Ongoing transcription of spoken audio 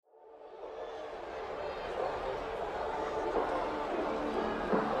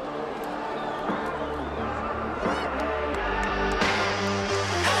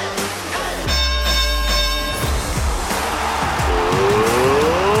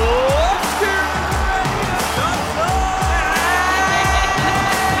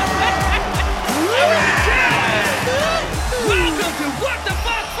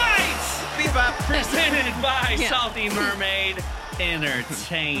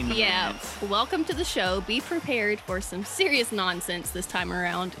entertainment. Yeah, welcome to the show. Be prepared for some serious nonsense this time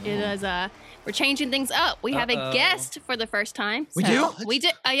around. It is we're changing things up. We have a guest for the first time. We do? We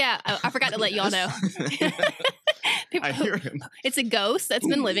did. Yeah, I forgot to let y'all know. I hear him. It's a ghost that's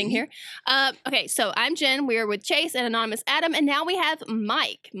been living here. Okay, so I'm Jen. We are with Chase and Anonymous Adam, and now we have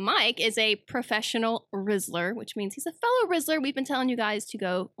Mike. Mike is a professional Rizzler, which means he's a fellow Rizzler. We've been telling you guys to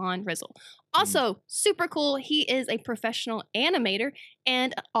go on Rizzle. Also, super cool. He is a professional animator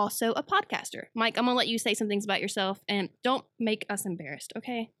and also a podcaster. Mike, I'm gonna let you say some things about yourself, and don't make us embarrassed,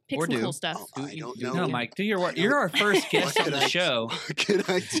 okay? Pick Or some do. cool stuff. Oh, I don't know. No, Mike, do your work. You're our first guest on the show. What can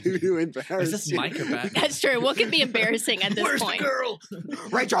I do to embarrass Is this you? Mike or back? That's true. What could be embarrassing at this Where's point? the girl?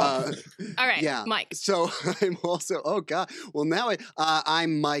 Rachel. All right, Yeah. Mike. So I'm also, oh God. Well, now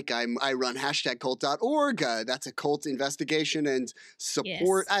I'm Mike. I run #cult.org. That's a cult investigation and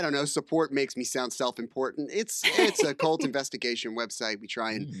support. Yes. I don't know. Support makes me sound self-important. It's a cult investigation website. We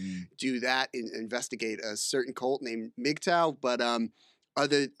try and do that and investigate a certain cult named MGTOW. But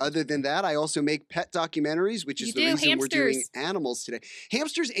other than that, I also make pet documentaries, which is You the do, reason we're doing hamsters. animals today.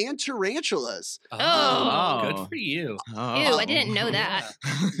 Hamsters and tarantulas. Oh. Good for you. Ew, I didn't know that.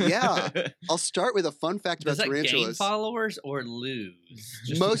 Yeah. I'll start with a fun fact Does about that gain tarantulas. followers or lose?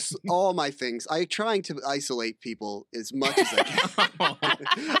 Just- Most all my things. I'm trying to isolate people as much as I can.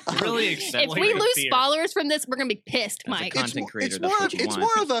 really If accept we lose followers from this, we're gonna be pissed, As a Mike. content creator, It's that's more what of you it's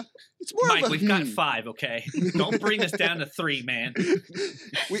want. more of a it's more Mike, of a we've got 5, okay? Don't bring us down to 3, man.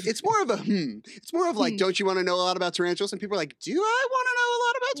 It's more of a It's more of like, don't you want to know a lot about tarantulas? And people are like, do I want to know a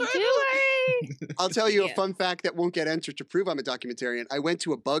lot about Do tarantulas? I? I'll tell you Yeah. a fun fact that won't get entered to prove I'm a documentarian. I went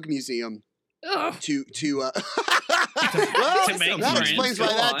to a bug museum Ugh. to well, to make that friends. explains why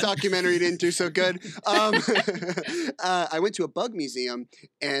Go that on. documentary didn't do so good. I went to a bug museum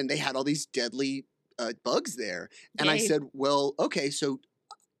and they had all these deadly bugs there, and I Yay. said, "Well, okay, so."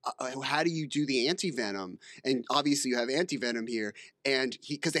 How do you do the anti-venom? And obviously you have anti-venom here, and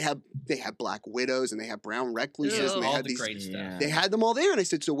because they have black widows and they have brown recluses, and they All had the these great stuff. they had them all there. And I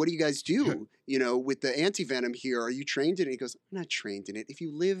said, so what do you guys do, with the anti-venom here? Are you trained in it? He goes, I'm not trained in it. If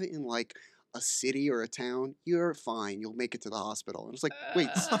you live in like a city or a town, you're fine. You'll make it to the hospital. And I was like, wait,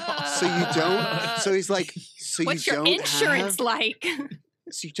 so you don't? So he's like, so What's you your don't insurance like?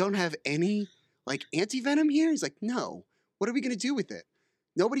 so you don't have any like anti-venom here? He's like, no. What are we going to do with it?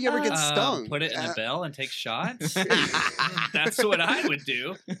 Nobody ever gets stung. Put it in a bell and take shots. That's what I would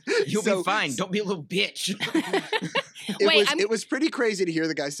do. You'll So- be fine. Don't be a little bitch. It was pretty crazy to hear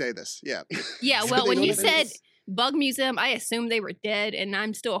the guy say this. Yeah. Yeah, So well, they when don't you have said this. bug museum, I assumed they were dead, and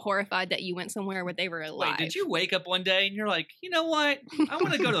I'm still horrified that you went somewhere where they were alive. Wait, did you wake up one day and you're like, you know what? I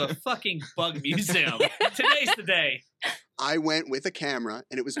want to go to a fucking bug museum. Today's the day. I went with a camera,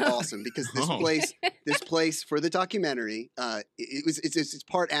 and it was awesome because this Oh. place for the documentary, it's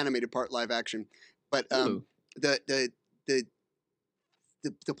part animated, part live action, but Ooh. the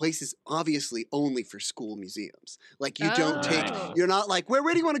place is obviously only for school museums. Like you don't take, Oh. you're not like, where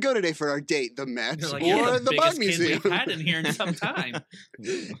do you want to go today for our date? The Met You're like, or you're the Bug biggest kid Museum? we've had in here in some time.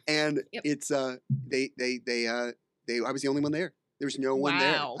 And Yep. it's I was the only one there. There was no one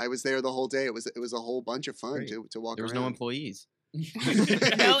there. Wow. I was there the whole day. It was a whole bunch of fun Great. to walk There was around. no employees.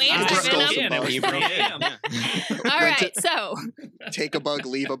 No answer, Stole Venom. some Again, it was bugs. 3 a.m. All right, so Take a bug,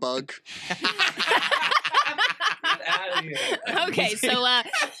 leave a bug. Get out of here. okay, so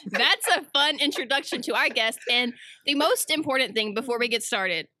that's a fun introduction to our guest. And the most important thing before we get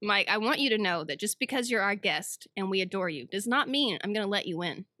started, Mike, I want you to know that just because you're our guest and we adore you does not mean I'm going to let you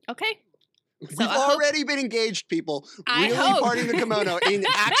in. Okay? So We've I hope- already been engaged, people. I Really hope. parting the kimono in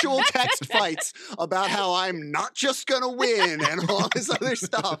actual text fights about how I'm not just gonna win and all this other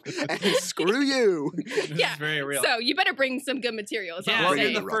stuff. And screw you. This Yeah, is very real. So you better bring some good materials. Yeah, Bring you're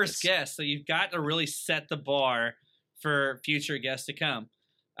in the the first ruckus. guest, so you've got to really set the bar for future guests to come.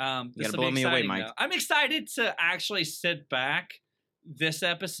 This gotta will be blow me away, exciting, Mike. though. I'm excited to actually sit back this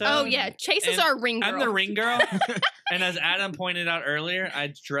episode. Oh, yeah. Chase is And our ring girl. I'm the ring girl, and as Adam pointed out earlier,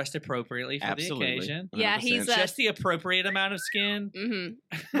 I dressed appropriately for Absolutely. the occasion. Yeah, he's 100%. Just the appropriate amount of skin,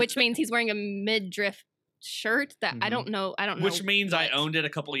 Which means he's wearing a midriff shirt that I Mhm. don't know. which means I what. owned it a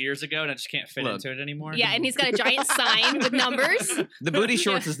couple of years ago, and I just can't fit Look. into it anymore. Yeah, and he's got a giant sign with numbers. The booty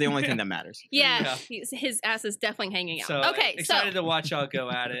shorts is the only thing that matters. Yeah, Yeah. his ass is definitely hanging out. So Okay, excited so to watch y'all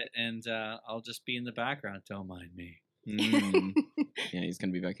go at it, and I'll just be in the background. Don't mind me. Mm. Yeah, he's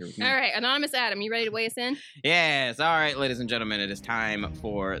gonna be back here with me. All right, Anonymous Adam, you ready to weigh us in? Yes. All right, ladies and gentlemen, it is time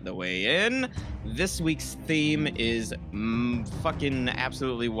for the weigh-in. This week's theme is fucking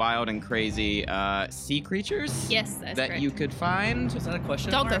absolutely wild and crazy sea creatures. Yes, that's that correct. you could find. Was that a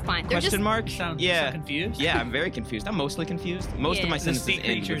question Don't go mark? find. They're just Question mark? You sound so Yeah. confused. Yeah, I'm very confused. I'm mostly confused. Most of Yeah. my The sentences sea end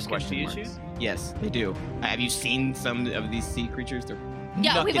with creatures question confuse marks. Yes, they do. Have you seen some of these sea creatures? They're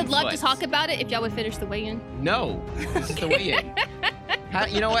Yeah, we would knuckin' love to foots. talk about it if y'all would finish the weigh-in. No, this is the weigh-in.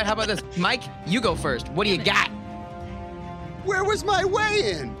 You know what? How about this? Mike, you go first. What do you got? Where was my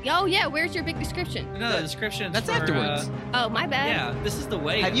weigh-in? Oh yeah, where's your big description? No, the description. That's afterwards. Oh, my bad. Yeah, this is the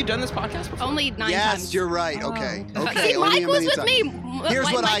way. Have you done this podcast before? Only 9 Yes, times. you're right. Oh. Okay. See, Okay. See, only Mike a was million with times. me. Here's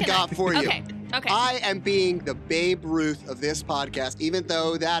Mike what I and got for you. Okay. Okay. I am being the Babe Ruth of this podcast, even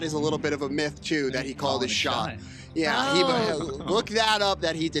though that is a little bit of a myth too that he called his shot. Yeah, Oh. look that up.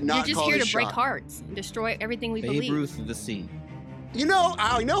 That he did not You're just call here his to break shot. hearts and destroy everything we Babe believe. Ruth of the Sea. You know,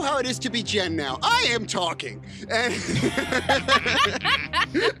 I know how it is to be Jen now. I am talking. And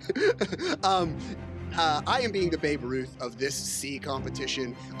I am being the Babe Ruth of this sea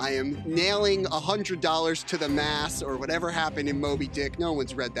competition. I am nailing $100 to the mass or whatever happened in Moby Dick. No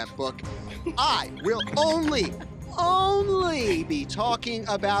one's read that book. I will only be talking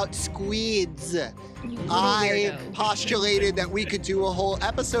about squids. You little I weirdo. postulated that we could do a whole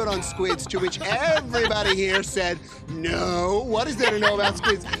episode on squids, to which everybody here said, no, what is there to know about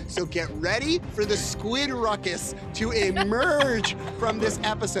squids? So get ready for the squid ruckus to emerge from this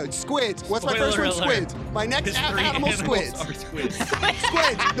episode. Squids. What's my first Spoiler one? alert. Squids. My next His three animal, animals squids. are squids.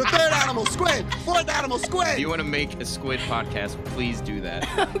 Squids. The third animal, squid. Fourth animal, squid. If you want to make a squid podcast, please do that.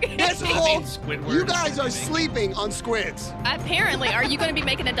 Okay. This It whole, means Squidward you or guys are something. sleeping on squids. Apparently, are you going to be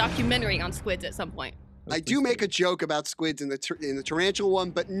making a documentary on squids at some point? I do make a joke about squids in the tarantula one,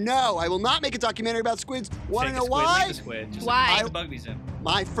 but no, I will not make a documentary about squids. Want to Take know the squid, why? make the squid. Just Why? take the bug museum.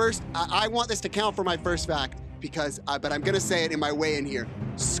 My first, I want this to count for my first fact because, but I'm gonna say it in my way in here.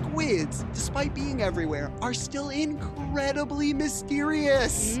 Squids, despite being everywhere, are still incredibly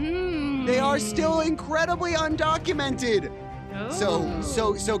mysterious. They are still incredibly undocumented. Oh.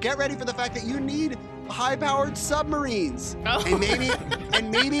 So get ready for the fact that you need high-powered submarines, Oh. and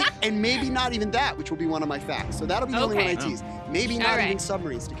maybe not even that, which will be one of my facts. So that'll be the only one I Okay. tease. Maybe All not right. even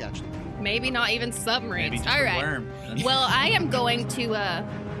submarines to catch them. Maybe not even submarines. Maybe just All a right. worm. Well, I am going to.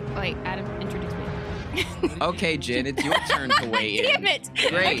 Wait, Adam, introduce me. Okay, Jen, it's your turn to weigh in. Damn it!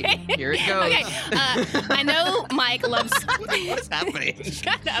 Great. Okay. Here it goes. Okay. I know Mike loves. What's happening?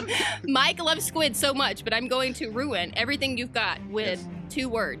 Shut up. Mike loves squid so much, but I'm going to ruin everything you've got with 2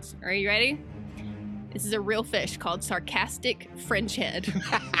 words. Are you ready? This is a real fish called sarcastic French head.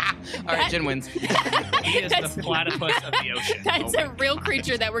 All right, Jen wins. He is That's- the platypus of the ocean. That's Oh a my real God.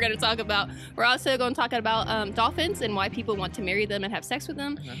 creature that we're going to talk about. We're also going to talk about dolphins and why people want to marry them and have sex with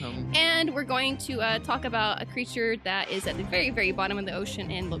them. And we're going to talk about a creature that is at the very, very bottom of the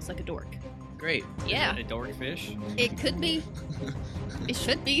ocean and looks like a dork. Great. Yeah, A dork fish. it could be. It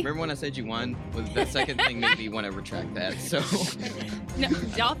should be. Remember when I said you won? Was that second thing made me want to retract that? So No,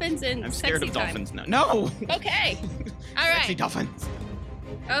 dolphins and I'm scared sexy of time. dolphins now. No. Okay. All Sexy right. dolphins.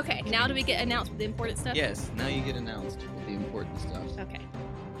 Okay. Now do we get announced with the important stuff? Yes. Now you get announced with the important stuff. Okay.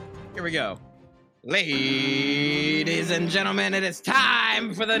 Here we go. Ladies and gentlemen, it is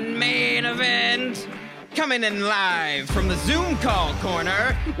time for the main event. Coming in live from the Zoom call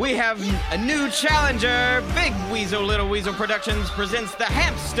corner, we have a new challenger. Big Weasel Little Weasel Productions presents the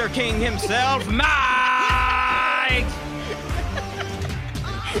Hamster King himself, Mike.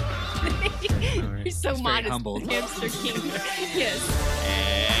 You're so He's very modest, humbled. hamster king. Yes.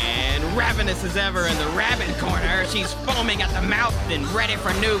 And ravenous as ever in the rabbit corner. She's foaming at the mouth and ready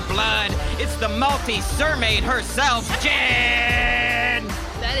for new blood. It's the multi-sermaid herself, Jen.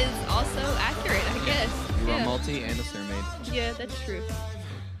 That is also accurate, I guess. You are Yeah. a multi and a sermaid. Yeah, that's true.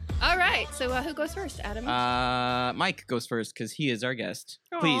 All right. So who goes first, Adam? Mike goes first because he is our guest.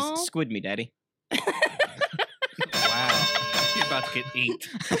 Please Aw. squid me, Daddy. Wow. You're about to get inked.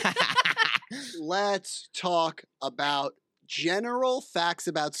 Let's talk about general facts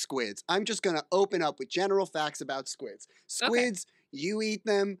about squids. I'm just going to open up with general facts about squids. Squids, you eat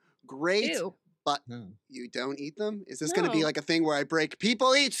them, great, Ew. but No. you don't eat them? Is this going to be No. like a thing where I break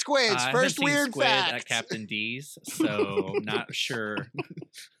people eat squids? I First haven't seen weird Squid fact. at Captain D's, so I'm not sure.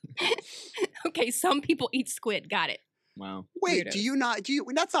 Okay, some people eat squid. Got it. Wow. Wait, Weirdos. do you not? Do you?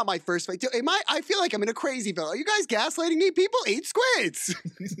 That's not my first fight. I feel like I'm in a crazy bill. Are you guys gaslighting me? People eat squids.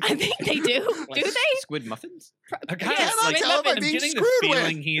 I think they do. Like Do they? Squid muffins? I kind Yeah, of cannot tell if I'm I'm being getting the screwed with.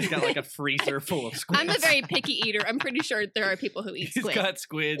 feeling he's got like a freezer full of squids. I'm a very picky eater. I'm pretty sure there are people who eat He's squid. got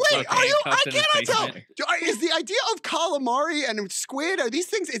squids. Wait, like, are you? I handcuffed in his cannot tell. basement. Is the idea of calamari and squid? Are these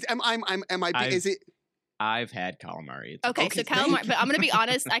things? Am I? Is it? I've had calamari. It's Okay, Okay, so thank calamari. you. But I'm gonna be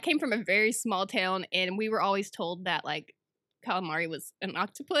honest. I came from a very small town, and we were always told that like calamari was an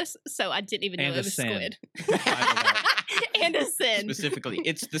octopus. So I didn't even know And it a was sin. squid. And a sin. specifically,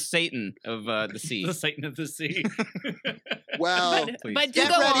 it's the Satan of the sea. The Satan of the sea. Well, please. But do Get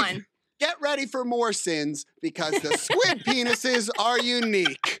go ready. on. get ready for more sins because the squid penises are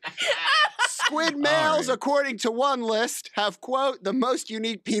unique. Squid males, right. according to one list, have, quote, the most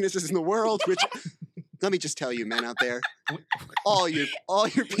unique penises in the world, which, let me just tell you, men out there, all your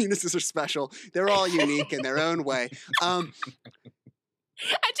penises are special. They're all unique in their own way.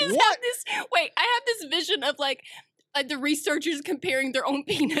 I just What? have this. Wait, I have this vision of like the researchers comparing their own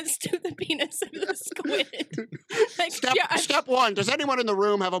penis to the penis of the squid. Like, yeah, Step one, does anyone in the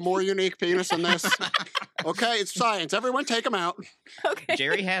room have a more unique penis than this? Okay, it's science. Everyone take them out. okay.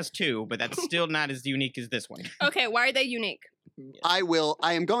 Jerry has two, but that's still not as unique as this one. Okay, why are they unique? I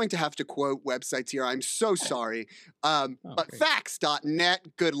am going to have to quote websites here. I'm so sorry. But great. facts.net,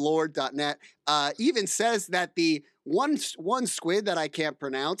 goodlord.net, even says that the one squid that I can't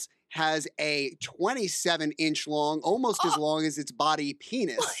pronounce has a 27-inch long, almost as long as its body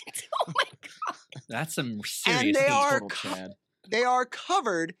penis. What? Oh my god. That's some And serious they heat. are Total Chad. They are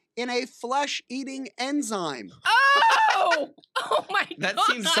covered in a flesh-eating enzyme. Oh! Oh my That god.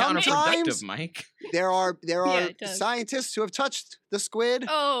 seems Sometimes- counterproductive, Mike. There are it does. scientists who have touched the squid,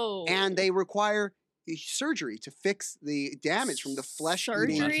 Oh. and they require surgery to fix the damage from the flesh Well,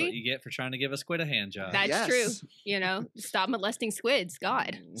 Surgery? that's what you get for trying to give a squid a hand job. That's Yes. true. You know, stop molesting squids.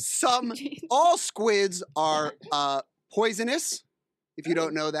 God. All squids are poisonous. If you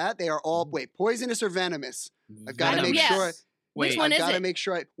don't know that, they are all poisonous or venomous. I've got to Venom, make yes. sure. Which Wait, one I've is got to it? make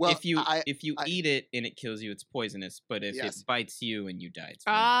sure. if you I- eat it and it kills you, it's poisonous. But if Yes. it bites you and you die, it's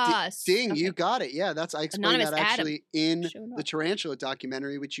Ah, Ding, okay. you got it. Yeah, I explained Anonymous that actually in Showing the off. Tarantula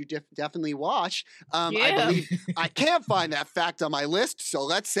documentary, which you definitely watch. I Yeah. believe can't find that fact on my list, so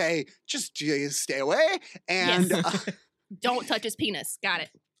let's say just stay away. And Yes. Don't touch his penis. Got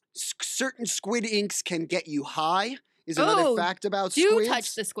it. certain squid inks can get you high. Is another Oh, fact about Do squids.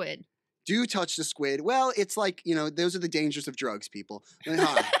 touch the squid. Do touch the squid. Well, it's like, those are the dangers of drugs, people.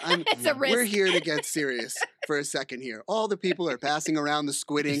 Hi, It's a risk. we're here to get serious for a second here. All the people are passing around the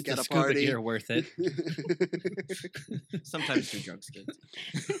squid Is ink the at a scuba party. gear worth it? sometimes two drugs good.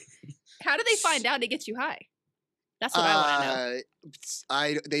 How do they find out it gets you high? That's what I want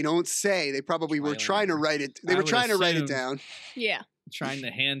to know. They don't say. They probably were Twilight. trying to write it. They I were would trying to write it assume- down. Yeah. Trying to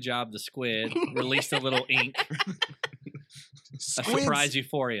hand job the squid, released a little ink, a Squids, surprise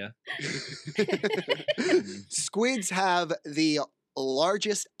euphoria. squids have the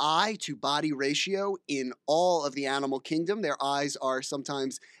largest eye to body ratio in all of the animal kingdom. Their eyes are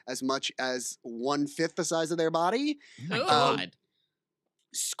sometimes as much as 1/5 the size of their body. Oh my Oh. god.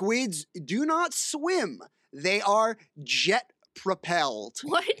 Squids do not swim. They are jet propelled.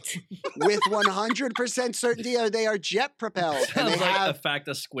 What? With 100% certainty, they are jet propelled. And Sounds they like have a fact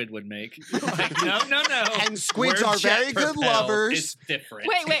a squid would make. Like, no. and squids We're are jet very good propelled. lovers. It's different.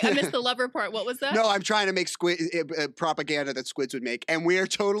 Wait, I missed the lover part. What was that? No, I'm trying to make squid propaganda that squids would make, and we're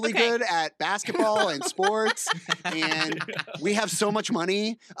totally Okay. good at basketball and sports, and we have so much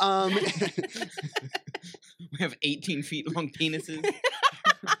money. We have 18 feet long penises.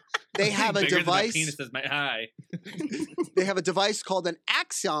 They have a Bigger than my device. penis is my eye. They have a device called an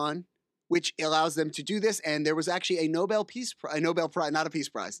axon, which allows them to do this. And there was actually a Nobel Prize, not a Peace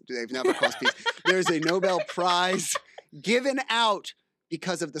Prize. They've never caused peace. There's a Nobel Prize given out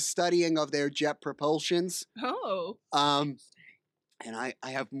because of the studying of their jet propulsions. Oh. And I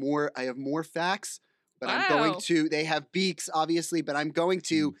have more facts, but I'm going Wow. to. They have beaks, obviously, but I'm going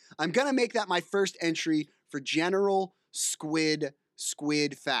to make that my first entry for general squid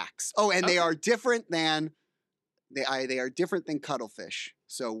facts. Oh, and they Okay. are different than they are different than cuttlefish.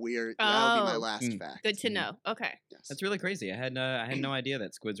 So that'll be my Oh. last fact. Good to know. Okay. Yes. That's really crazy. I had no idea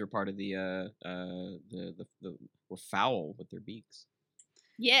that squids were part of the were foul with their beaks.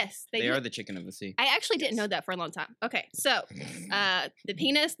 Yes, They do. are the chicken of the sea. I actually didn't know that for a long time. Okay, so the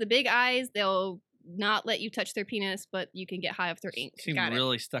penis, the big eyes, they'll not let you touch their penis, but you can get high off their ink. Seem Got it.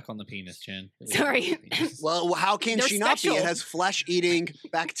 really stuck on the penis, Jen. Sorry. Well, how can They're she not be? It special. has flesh-eating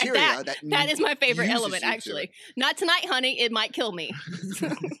bacteria. That is my favorite uses element, you to actually. it. Not tonight, honey. It might kill me. Oh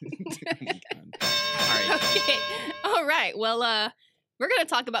my God. All right. Okay. All All right. Well, we're going to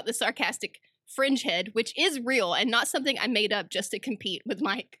talk about the sarcastic fringe head, which is real and not something I made up just to compete with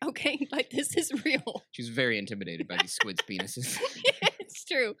Mike. Okay, like this is real. She's very intimidated by these squid's penises. It's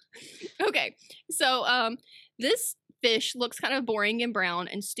true. Okay, so this fish looks kind of boring and brown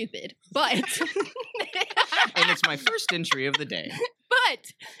and stupid, but And it's my first entry of the day. but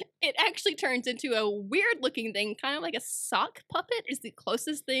it actually turns into a weird looking thing, kind of like a sock puppet is the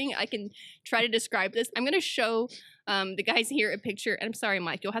closest thing I can try to describe this. I'm going to show the guys here a picture. And I'm sorry,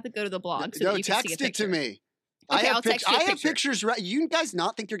 Mike, you'll have to go to the blog. So No, that you can see a text it to picture. me. Okay, I'll I text you a have picture. pictures. Right? You guys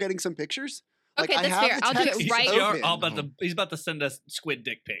not think you're getting some pictures? Okay, I that's have fair. the I'll do it text right. open. He's about to send us squid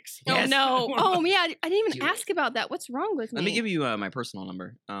dick pics. Oh Yes. no! Oh yeah, I didn't even Do it. ask about that. What's wrong with me? Let me give you my personal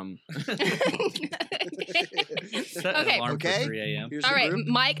number. Set an Okay. alarm Okay. for 3 a.m. Here's All the right, group.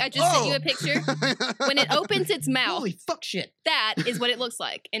 Mike, I just sent you a picture. When it opens its mouth, Holy fuck shit. that is what it looks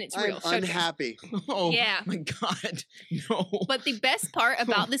like, and it's real. I'm Show them. unhappy. Oh Yeah. my god. No. But the best part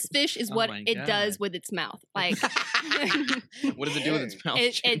about this fish is Oh what my it God. does with its mouth. Like What does it do with its mouth?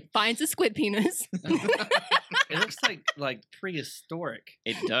 it finds a squid penis. It looks like prehistoric.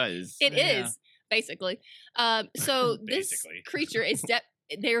 It does. It Yeah. is basically. So this Basically. creature is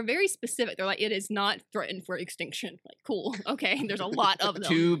they're very specific. They're like, it is not threatened for extinction. Like, cool. Okay, there's a lot of them.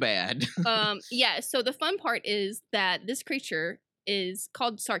 Too bad. Yeah, so the fun part is that this creature is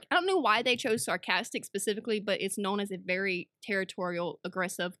called I don't know why they chose sarcastic specifically, but it's known as a very territorial,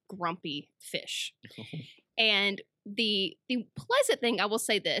 aggressive, grumpy fish. And the pleasant thing, I will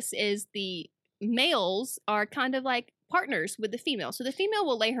say this, is the males are kind of like partners with the female. So the female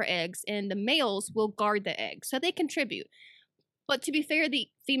will lay her eggs and the males will guard the eggs. So they contribute. But to be fair, the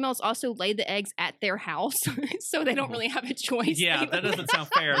females also lay the eggs at their house, so they don't really have a choice. Yeah, that doesn't sound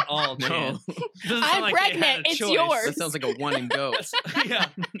fair at all, No. Jan. Doesn't sound I'm like they had pregnant, a it's choice. yours. That sounds like a one and go. Yeah,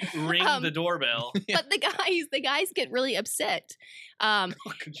 ring Um, the doorbell. But the guys get really upset.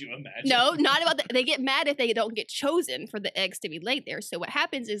 Could you imagine? No, not about that. They get mad if they don't get chosen for the eggs to be laid there. So what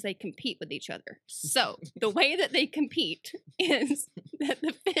happens is they compete with each other. So the way that they compete is that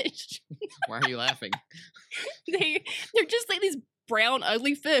the fish, Why are you laughing? they're just like these brown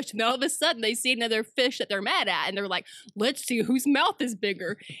ugly fish, and all of a sudden they see another fish that they're mad at, and they're like, let's see whose mouth is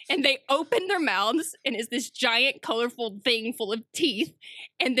bigger. And they open their mouths, and it's this giant colorful thing full of teeth,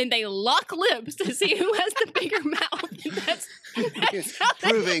 and then they lock lips to see who has the bigger mouth. And that's how they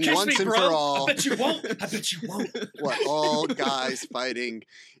Proving Kiss once me, and bro. for all I bet you won't. I bet you won't. what all guys fighting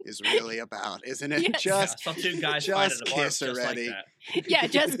is really about, isn't it? Yes. Yeah, Just some two guys just fight at a bar kiss just already. like that. Yeah,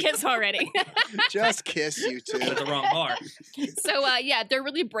 just kiss already. just kiss you But at two. the wrong bar. So yeah, they're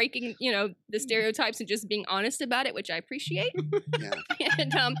really breaking, the stereotypes and just being honest about it, which I appreciate. Yeah.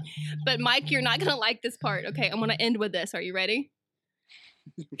 And but Mike, you're not gonna like this part. Okay, I'm gonna end with this. Are you ready?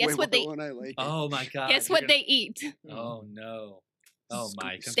 Guess Wait, what they won't I like it? Oh my god. guess you're what gonna- they eat? Oh no. Oh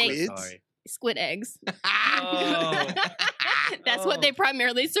Mike, I'm They- so sorry. Squid eggs. Oh. That's what Oh. they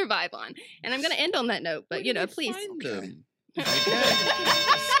primarily survive on. And I'm gonna end on that note. But Where do they please. find Okay. them?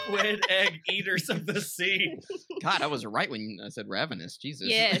 Squid egg eaters of the sea. God, I was right when I said ravenous. Jesus.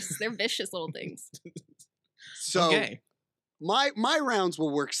 Yes, they're vicious little things. So Okay. my rounds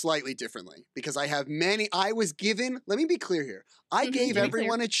will work slightly differently because I have many. I was given. Let me be clear here. I Mhm, gave be clear.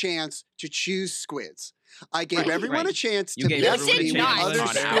 everyone a chance to choose squids. I gave Right. everyone a Right. chance You to gave Yes, best everyone a did me not. chance other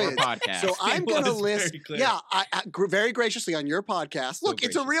on our squids. podcast. So I'm It going to was list, very clear. yeah, very graciously on your podcast. So Look,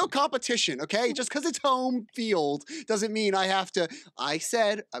 it's a real graciously. competition, okay? Just because it's home field doesn't mean I have to. I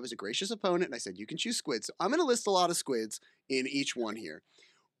said I was a gracious opponent, and I said you can choose squids. So I'm going to list a lot of squids in each one here.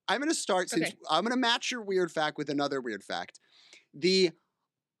 I'm going to start since Okay. I'm going to match your weird fact with another weird fact. The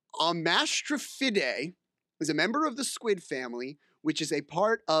Omastrophidae is a member of the squid family, which is a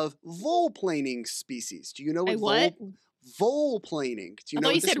part of vole-planing species. Do you know A what what? Vole-planing? Do you I know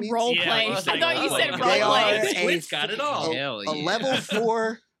thought you what this said means? role Yeah, play. I I was thought like, you oh, said my role They God. are play. a Squid's got it all. Hell a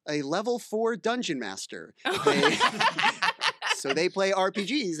yeah. level 4 dungeon master. So they play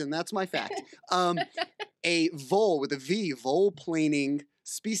RPGs, and that's my fact. A vole with a V, vole-planing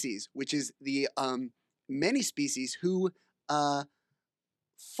species, which is the many species who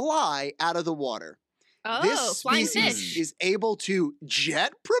fly out of the water. Oh, This flying species fish. is able to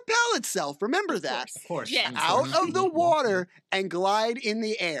jet propel itself. Remember Of that. course. Of course. Yes. Out of the water and glide in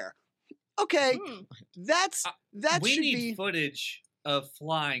the air. Okay, Mm. that we should need be. footage of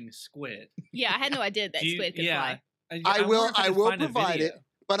flying squid. Yeah, I had no idea that Do you- squid could yeah. fly. I will- wonder if I can will find a provide video. it.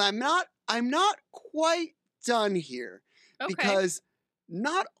 But I'm not quite done here. Okay. Because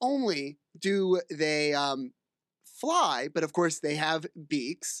not only do they fly, but of course they have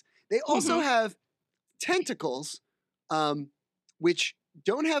beaks. They also have tentacles, which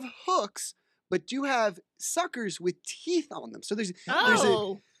don't have hooks, but do have suckers with teeth on them. So there's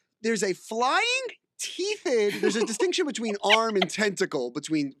Oh. there's a flying teethed. There's a distinction between arm and tentacle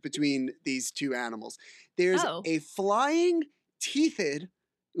between these two animals. There's Oh. a flying teethed,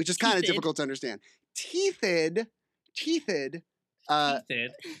 which is kind of Teethed. difficult to understand. Teethed. Teethed.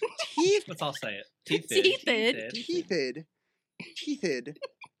 Teeth, Let's all say it. Teethed. teethed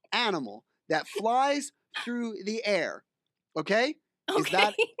animal that flies through the air. Okay?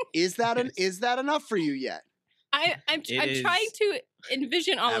 Okay. Is that enough for you yet? I'm It trying is to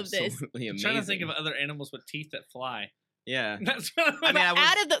envision all of this. Absolutely I'm amazing. trying to think of other animals with teeth that fly. Yeah. That's what I mean, I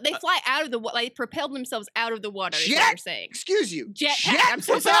was, They fly out of the water. Like, propel themselves out of the water. Is what Jet? you're saying? Excuse you. Jetpack, I'm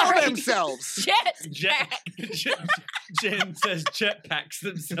so propel sorry. themselves. Jet. Jen says jetpacks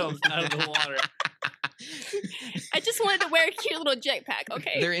themselves out of the water. I just wanted to wear a cute little jetpack.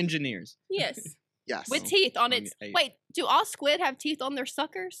 Okay. they're engineers. Yes. Yes. With teeth on I its. mean, Wait, do all squid have teeth on their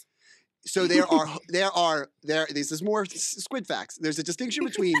suckers? So this is more squid facts. There's a distinction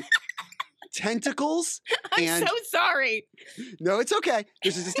between tentacles I'm and so sorry. no, it's okay.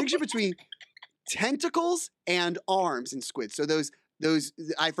 There's a distinction between tentacles and arms in squid. So those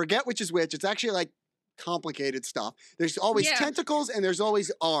I forget which is which. It's actually like complicated stuff. There's always Yeah. tentacles and there's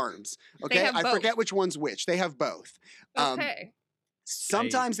always arms. Okay, have I both. forget which one's which. They have both. Okay.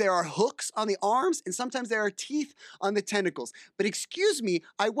 Sometimes there are hooks on the arms and sometimes there are teeth on the tentacles. But excuse me,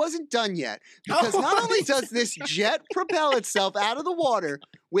 I wasn't done yet. Because not only does this jet propel itself out of the water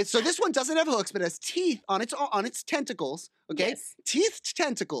so this one doesn't have hooks but has teeth on its tentacles, okay? Yes. Teethed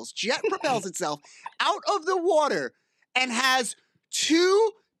tentacles. Jet propels itself out of the water and has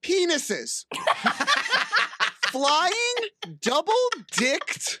 2 penises. Flying,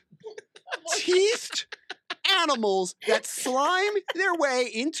 double-dicked, teethed animals that slime their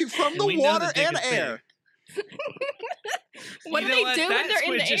way from the we know water the dick and is big. air. What You do know they what? do That when they're in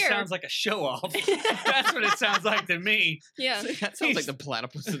squid the just air? sounds like a show off. That's what it sounds like to me. Yeah. That sounds like the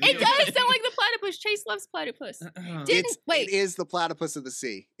platypus of the It ocean. does sound like the platypus. Chase loves platypus. Didn't- wait. It is the platypus of the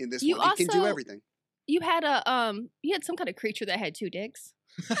sea in this You one. It can do also- everything. You had some kind of creature that had 2 dicks.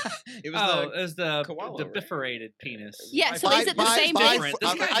 It was Oh, it was the koala, right? bifurcated penis. Yeah, so Bi- is it the bi- same bi- dick?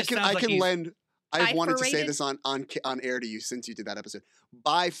 This guy I just can sounds like he's lend. I wanted to say Bifurcated? this on air to you since you did that episode.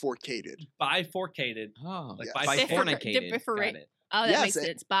 Bifurcated. bifurcated. Oh, Yes. bifurcated. Bifurcate. Got it. Oh, that Yes, makes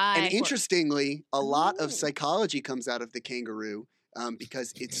sense. Bye. And interestingly, a lot of Ooh. psychology comes out of the kangaroo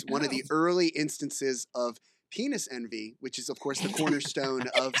because it's one of the early instances of penis envy, which is, of course, the cornerstone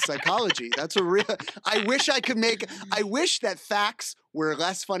of psychology. That's a real. I wish that facts were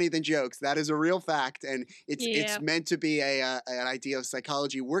less funny than jokes. That is a real fact, and it's Yeah. meant to be an idea of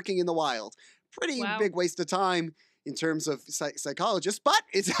psychology working in the wild. Pretty Wow. big waste of time in terms of psychologists, but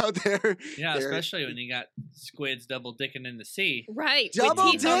it's out there. Yeah, There- especially when you got squids double dicking in the sea. Right. Double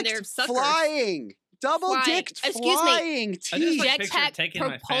with teeth on their dicked suckers. flying. Double dicked Excuse me. flying I just teeth. like picture Jetpack taking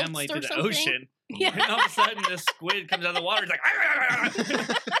my family to propulsed or the something? ocean. Yeah. And all of a sudden, this squid comes out of the water. It's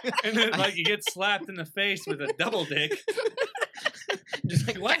like, and then like you get slapped in the face with a double dick. Just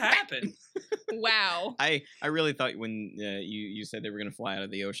like, what happened? Wow. I really thought when you said they were going to fly out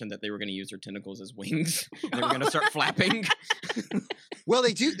of the ocean that they were going to use their tentacles as wings. They were going to start flapping. Well,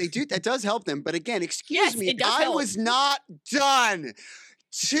 they do. That does help them. But again, excuse Yes, me, it does I help. was not done.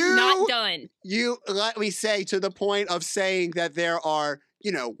 Not done. You let me say to the point of saying that there are,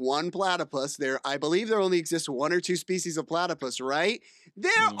 one platypus. I believe there only exists 1 or 2 species of platypus, right?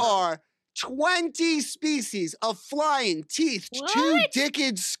 There are 20 species of flying teethed, What?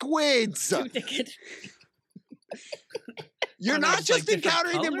 2-dicked squids. Two-dicked. You're Are they not just, just like, different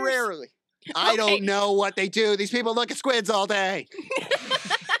encountering them colors? rarely. I Okay. don't know what they do. These people look at squids all day.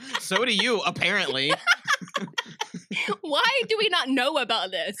 So do you, apparently. Why do we not know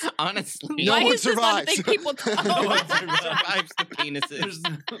about this? Honestly. No Why one is this not a survives. thing people talk No one about? survives the penises.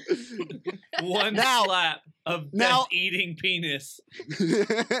 There's one Now- slap of now- death-eating penis to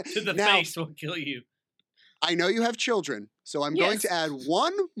to the face will kill you. I know you have children, so I'm going Yes. to add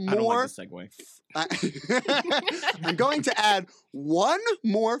one I don't more. like the segue. I'm going to add one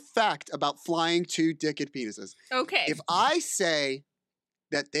more fact about flying 2-dicked penises. Okay. If I say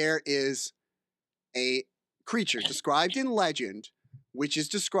that there is a creature described in legend, which is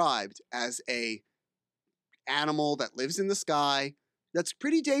described as a animal that lives in the sky, that's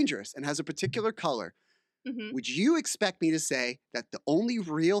pretty dangerous and has a particular color, Mhm. would you expect me to say that the only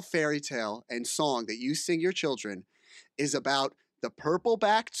real fairy tale and song that you sing your children is about the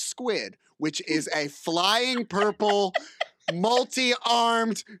purple-backed squid, which is a flying purple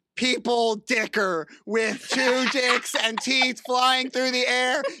multi-armed people dicker with 2 dicks and teeth flying through the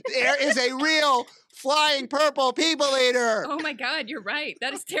air. There is a real flying purple people eater. Oh my God, you're right.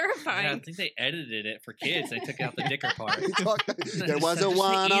 That is Yeah, I terrifying. think they edited it for kids. They took out the dicker part. There was a Just say eater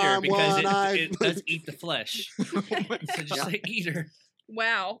one-arm, because one-eyed. it does eat the flesh. So just say eater.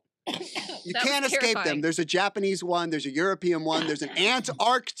 Wow. You That can't was escape them. terrifying. There's a Japanese one. There's a European one. There's an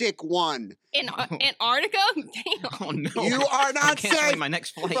Antarctic one. In Antarctica? Damn. Oh no! You are I'm not canceling safe my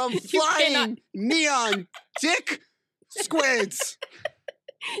next flight. from You flying cannot- neon dick squids.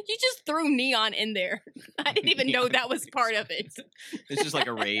 You just threw neon in there. I didn't even know that was part of it. It's just like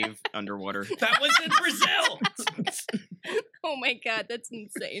a rave underwater. That was in Brazil. Oh my God, that's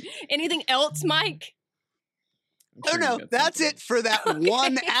insane. Anything else, Mike? I'm Oh sure no, you got that's something. it for that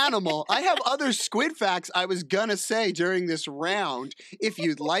one animal. I have other squid facts I was gonna say during this round, if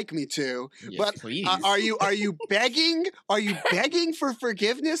you'd like me to. Yes, But please. are you begging? Are you begging for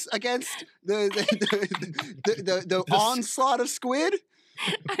forgiveness against the onslaught of squid?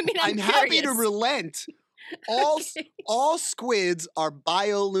 I mean, I'm happy to curious. relent. All squids are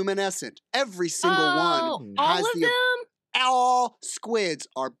bioluminescent. Every single one. Oh, has all of the- them? All squids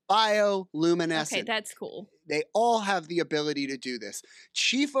are bioluminescent. Okay, that's cool. They all have the ability to do this.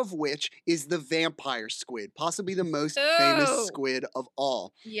 Chief of which is the vampire squid, possibly the most Ew. famous squid of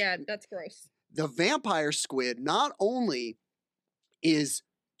all. Yeah, that's gross. The vampire squid not only is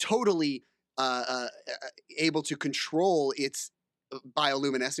totally able to control its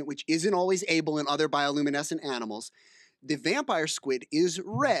bioluminescent, which isn't always able in other bioluminescent animals. The vampire squid is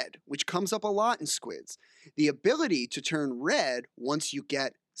red, which comes up a lot in squids. The ability to turn red once you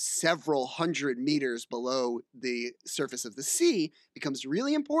get several hundred meters below the surface of the sea becomes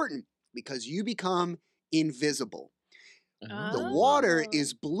really important because you become invisible. The water Oh.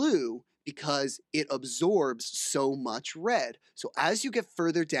 is blue because it absorbs so much red. So as you get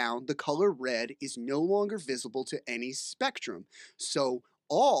further down, the color red is no longer visible to any spectrum. So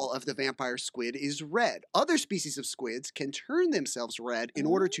all of the vampire squid is red. Other species of squids can turn themselves red in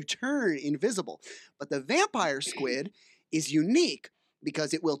order to turn invisible. But the vampire squid is unique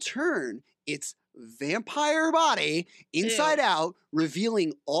because it will turn its vampire body inside out,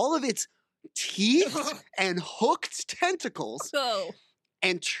 revealing all of its teeth and hooked tentacles, Oh.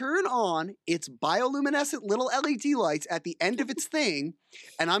 and turn on its bioluminescent little LED lights at the end of its thing.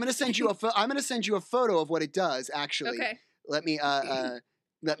 And I'm going to send you a photo of what it does. Actually, Okay. let me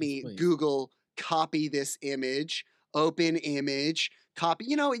Please. Google copy this image, open image, copy.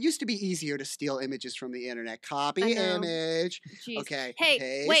 You know, it used to be easier to steal images from the internet. Copy I know. image. Jeez. Okay. Hey,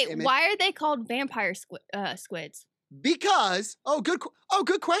 paste wait. image. Why are they called vampire squids? Because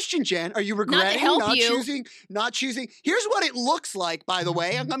good question, Jen. Are you regretting help you. not choosing? Here's what it looks like, by the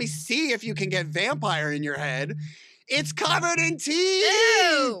way. And let me see if you can get vampire in your head. It's covered in teeth.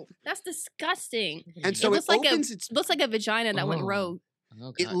 Ew, that's disgusting. And so it it looks like opens a its looks like a vagina that went Oh. rogue.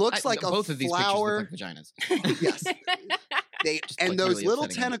 Oh, It God. looks like a both of these flower. pictures look like vaginas. Yes. Just, And like, those really little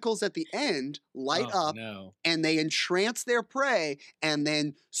upsetting. tentacles at the end light Oh, up No. and they entrance their prey and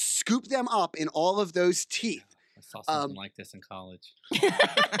then scoop them up in all of those teeth. I saw something like this in college.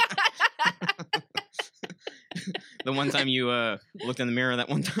 The one time you looked in the mirror that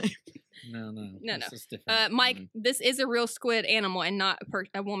one time. No. No, This no. is different. Mike, Mhm. this is a real squid animal and not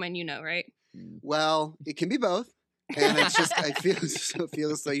a woman, you know, right? Well, it can be both. And it's just, I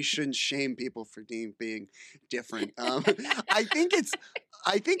feel as though you shouldn't shame people for being different. I think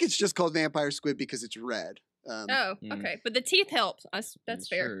it's just called vampire squid because it's red. Oh, Mm. okay. But the teeth help. That's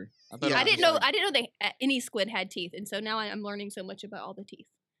fair. Sure. thought Yeah. it I was didn't know. like- I didn't know any squid had teeth, and so now I'm learning so much about all the teeth.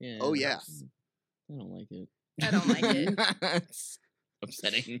 Yeah, Oh, yeah. that's- I don't like it. I don't like it. It's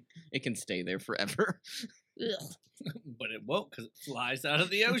upsetting. It can stay there forever. Ugh. But it won't because it flies out of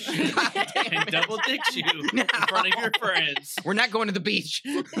the ocean and double dicks you in front of your friends. We're not going to the beach.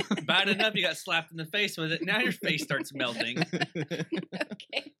 Bad enough you got slapped in the face with it. Now your face starts melting.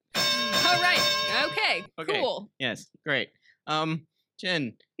 Okay. All right. Okay. Okay. Cool. Yes, great.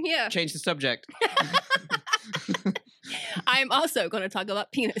 Jen, Yeah. change the subject. I'm also going to talk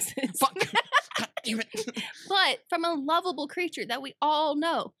about penises. Fuck. God damn it. But from a lovable creature that we all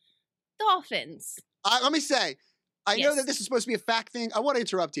know, dolphins. Let me say, I know Yes. that this is supposed to be a fact thing. I want to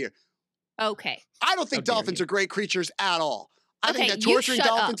interrupt here. Okay. I don't think How dare dolphins you. are great creatures at all. I think Okay, that you torturing shut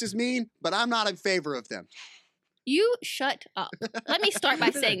up. dolphins is mean, but I'm not in favor of them. You shut up. Let me start by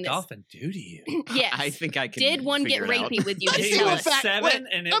What did a saying this. dolphin do to you? Yes. I think I can. Did one get figure it out. rapey with you? Let's Just see tell what us. fact- 7 wait,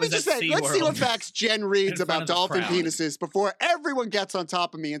 and it Let me was just at say, let's see what SeaWorld. facts Jen reads In front about of the dolphin crowd. penises before everyone gets on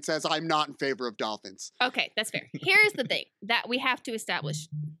top of me and says I'm not in favor of dolphins. Okay, that's fair. Here's the thing that we have to establish.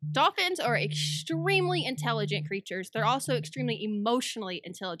 dolphins are extremely intelligent creatures. They're also extremely emotionally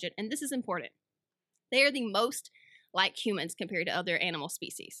intelligent, and this is important. They are the most like humans compared to other animal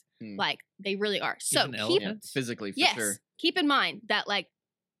species. Like, they really are. So Even keep elephants? Physically, for yes, sure. keep in mind that like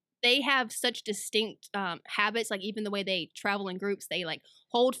they have such distinct habits. Like, even the way they travel in groups, they like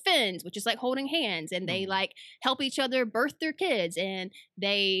hold fins, which is like holding hands, and they like help each other birth their kids, and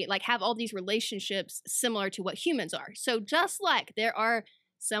they like have all these relationships similar to what humans are. So just like there are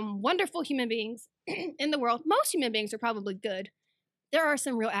some wonderful human beings in the world, most human beings are probably good. There are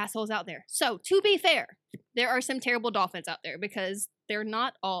some real assholes out there. So to be fair, there are some terrible dolphins out there because they're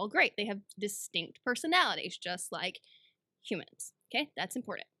not all great. They have distinct personalities, just like humans. Okay, that's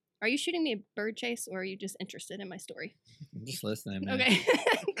important. Are you shooting me a bird, Chase, or are you just interested in my story? I'm just listening, man. Okay.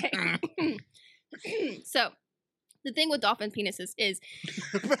 Okay. So, the thing with dolphin penises is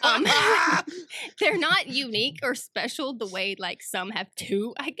they're not unique or special the way like some have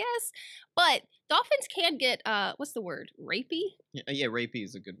two, I guess. But dolphins can get what's the word? Rapey? Yeah, rapey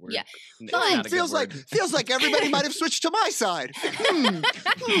is a good word. Yeah. It's But- not a good feels word. like everybody might have switched to my side.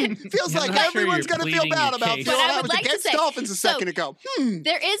 Feels Yeah, like I'm not sure everyone's you're gonna feel pleading bad your about case. Phil. But I I would was like to against say- dolphins a so- second ago.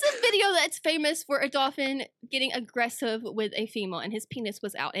 There is a video that's famous for a dolphin getting aggressive with a female, and his penis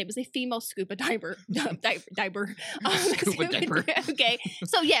was out. It was a female scuba diver. Diver. Scuba diver. Okay,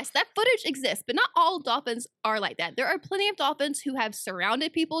 so yes, that footage exists, but not all dolphins are like that. There are plenty of dolphins who have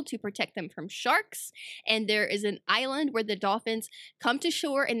surrounded people to protect them from sharks, and there is an island where the dolphins come to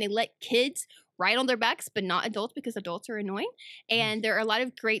shore and they let kids ride on their backs, but not adults because adults are annoying. And there are a lot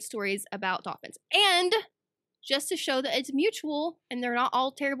of great stories about dolphins. And just to show that it's mutual and they're not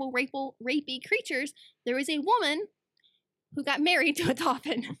all terrible rapey creatures, there is a woman who got married to a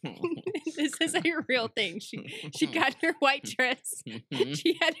dolphin. This is a real thing. She got her white dress.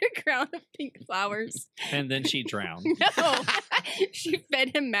 She had her crown of pink flowers. And then she drowned. No, she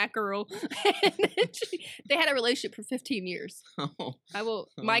fed him mackerel. And then they had a relationship for 15 years. I will,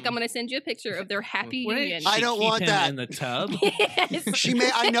 Mike. I'm going to send you a picture of their happy Wait, union. I she don't keep want him that. in the tub.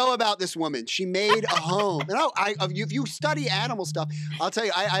 Yes. I know about this woman. She made a home. And if you study animal stuff, I'll tell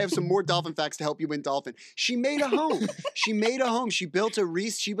you, I have some more dolphin facts to help you win dolphin. She made a home. She built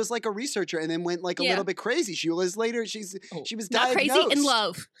she was like a researcher and then went like a Yeah. little bit crazy. She was later, she was Not diagnosed. crazy, in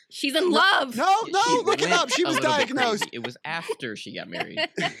love. She's in love. No, She look it went up. She a was little bit diagnosed. crazy. It was after she got married.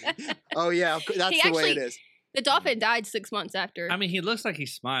 Oh yeah, that's He the way it actually- is. The dolphin died 6 months after. I mean, he looks like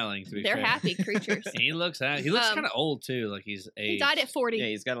he's smiling. To be They're fair. happy creatures. He looks kind of old too. Like he's He aged. died at 40. Yeah,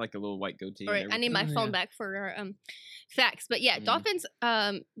 he's got like a little white goatee. All right, and I need my everything. phone Yeah. back for our facts. But yeah, Mm. dolphins,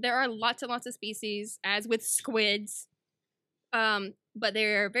 there are lots and lots of species, as with squids. But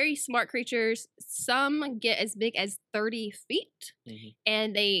they're very smart creatures. Some get as big as 30 feet. Mhm.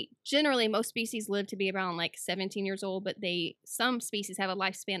 And most species live to be around like 17 years old, but some species have a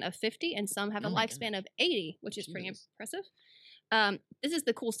lifespan of 50 and some have a Oh my lifespan of 80, which is pretty Jesus. impressive. This is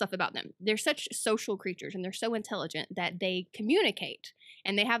the cool stuff about them. They're such social creatures and they're so intelligent that they communicate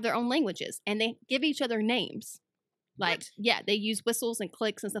and they have their own languages and they give each other names. Like, yeah, they use whistles and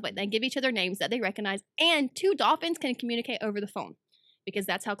clicks and stuff like that. They give each other names that they recognize. And 2 dolphins can communicate over the phone because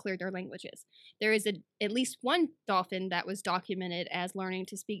that's how clear their language is. There is at least one dolphin that was documented as learning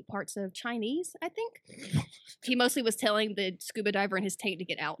to speak parts of Chinese, I think. He mostly was telling the scuba diver in his tank to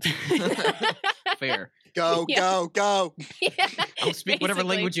get out. Fair. Go, Yeah. go. Yeah, I'll speak whatever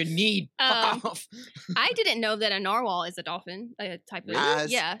basically. language you need. Um, Fuck off. I didn't know that a narwhal is a dolphin, a type of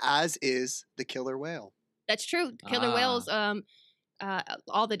yeah. As is the killer whale. That's true. Killer Ah. whales,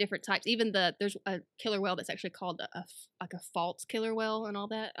 all the different types. Even there's a killer whale that's actually called a false killer whale and all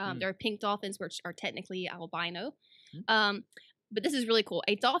that. There are pink dolphins, which are technically albino. But this is really cool.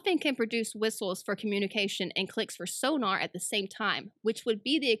 A dolphin can produce whistles for communication and clicks for sonar at the same time, which would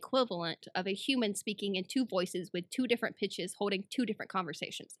be the equivalent of a human speaking in 2 voices with 2 different pitches, holding 2 different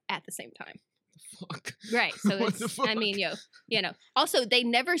conversations at the same time. Fuck. Right. So What the it's, I fuck? mean, also they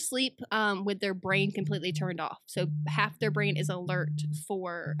never sleep with their brain completely turned off. So half their brain is alert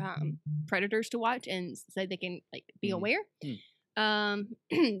for predators to watch and so they can like be Mm. aware.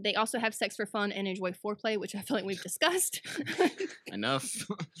 They also have sex for fun and enjoy foreplay, which I feel like we've discussed. Enough.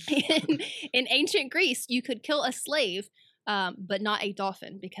 in ancient Greece, you could kill a slave, but not a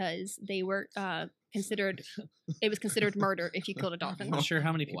dolphin because they were it was considered murder if you killed a dolphin. I'm not sure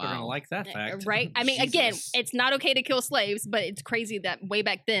how many people are going to Wow. like that fact. Right? I mean, again, Jesus. it's not okay to kill slaves, but it's crazy that way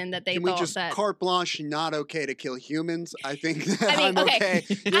back then that they Can we thought just that. carte blanche? Not okay to kill humans. I think that I mean, I'm okay. okay.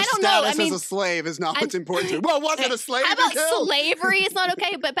 Your I don't know. I status mean, as a slave is not I'm- what's important to me. Well, was it a slave? How you about killed? slavery? It's not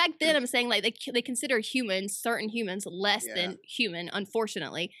okay, but back then I'm saying like they consider humans, certain humans, less Yeah. than human,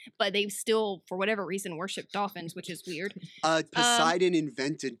 unfortunately. But they still, for whatever reason, worship dolphins, which is weird. Poseidon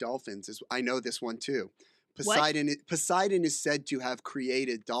invented dolphins. I know this one too. What? Poseidon is said to have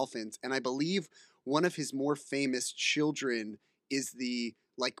created dolphins, and I believe one of his more famous children is the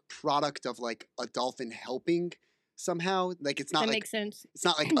like product of like a dolphin helping somehow. Like it's not That like makes sense. it's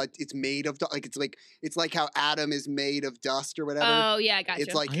not like it's made of like it's like how Adam is made of dust or whatever. Oh yeah, I gotcha.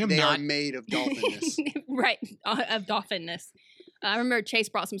 It's like I am they are not- made of dolphinness. Right, of dolphinness. I remember Chase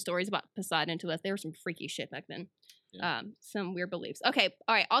brought some stories about Poseidon to us. There was some freaky shit back then. Yeah. Some weird beliefs. Okay,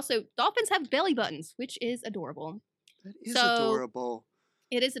 all right. Also, dolphins have belly buttons, which is adorable. That is So- adorable.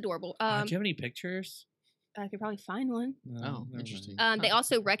 It is adorable. Do you have any pictures? I could probably find one. Oh, never mind. interesting. They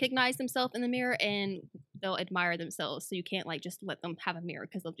also recognize themselves in the mirror and they'll admire themselves. So you can't like just let them have a mirror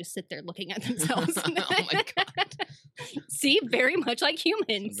because they'll just sit there looking at themselves. Oh my God. See, very much like So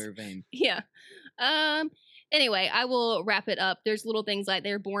humans. very vain. Yeah. Anyway, I will wrap it up. There's little things like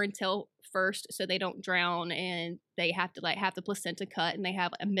they're born tail first so they don't drown, and they have to like have the placenta cut, and they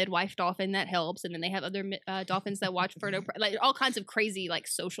have a midwife dolphin that helps, and then they have other dolphins that watch for like all kinds of crazy like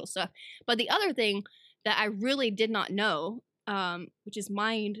social stuff. But the other thing that I really did not know, which is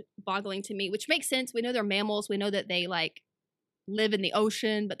mind-boggling to me, which makes sense. We know they're mammals. We know that they like live in the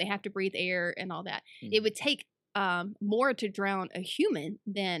ocean, but they have to breathe air and all that. It would take more to drown a human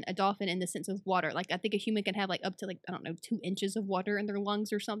than a dolphin in the sense of water. Like I think a human can have like up to like I don't know 2 inches of water in their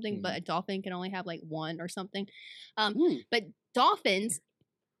lungs or something, but a dolphin can only have like 1 or something. But dolphins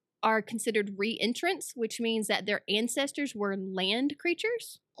are considered re-entrants, which means that their ancestors were land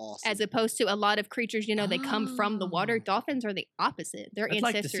creatures, Awesome. as opposed to a lot of creatures. You know, they come from the water. Ah. Dolphins are the opposite. Their I'd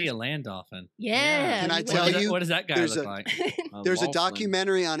like to ancestors. see a land dolphin. Yeah. Can I you tell would. you, What does that guy there's look a- like? There's a Walsland.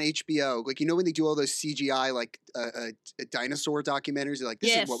 documentary on HBO, like you know when they do all those CGI like dinosaur documentaries, they're like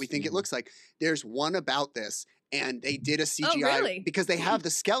this is what we Yes. think it looks like. There's one about this, and they did a CGI really? because they have the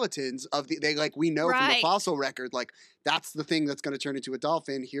skeletons of they like we know from the Right. fossil record like that's the thing that's going to turn into a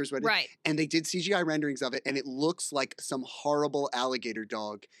dolphin. Here's what, Right. and they did CGI renderings of it, and it looks like some horrible alligator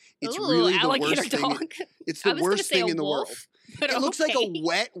dog. It's Ooh, really the alligator worst thing. dog. It's I the was gonna worst say thing a in the world. wolf, but It looks like a okay.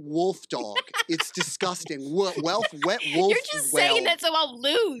 wet wolf dog. It's disgusting. Wet wolf. You're just saying whale. that so I'll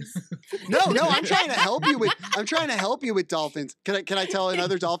lose. No, I'm trying to help you with dolphins. Can I tell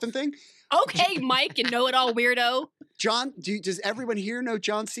another dolphin thing? Okay, Mike, you know-it-all weirdo. John, does everyone here know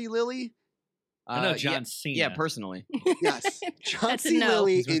John C. Lilly? I know Yeah, John Cena. yeah, personally. Yes. John That's a C. no.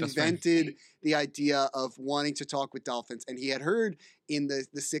 Lilly He's with us, friend. invented the idea of wanting to talk with dolphins, and he had heard in the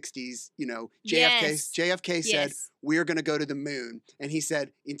 60s, you know, Yes. JFK said, Yes. we're going to go to the moon. And he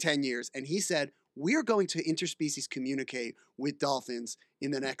said, in 10 years. And he said, we're going to interspecies communicate with dolphins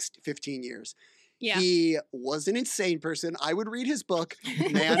in the next 15 years. Yeah. He was an insane person. I would read his book,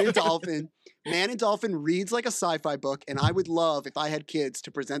 Man and Dolphin. Man and Dolphin reads like a sci-fi book, and I would love if I had kids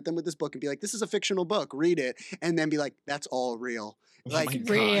to present them with this book and be like, "This is a fictional book. Read it," and then be like, "That's all real." Oh Like my God.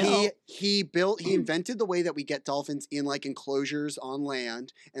 Real. he invented the way that we get dolphins in like enclosures on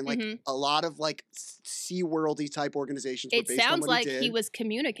land, and like Mhm. a lot of like SeaWorldy type organizations. Were It based on sounds what like did. he was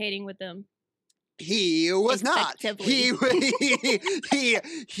communicating with them. He was not.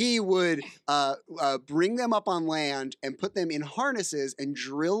 He would bring them up on land and put them in harnesses and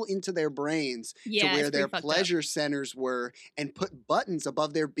drill into their brains Yeah, to it's where pretty their fucked up. pleasure centers were, and put buttons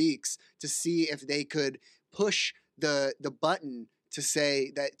above their beaks to see if they could push the button to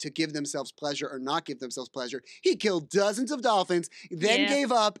say that to give themselves pleasure or not give themselves pleasure. He killed dozens of dolphins, then Yeah.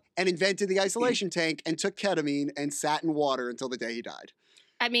 gave up and invented the isolation tank and took ketamine and sat in water until the day he died.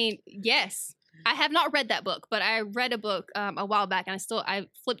 I mean, yes. I have not read that book, but I read a book a while back, and I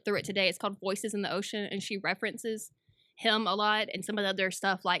flipped through it today. It's called Voices in the Ocean, and she references him a lot and some of the other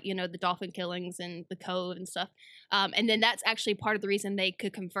stuff, like the dolphin killings and the code and stuff. And then that's actually part of the reason they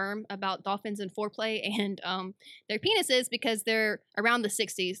could confirm about dolphins and foreplay and their penises, because they're around the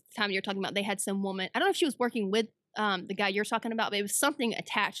 60s, the time you're talking about. They had some woman. I don't know if she was working with the guy you're talking about, but it was something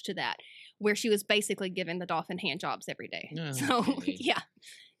attached to that where she was basically giving the dolphin hand jobs every day. So Okay. yeah.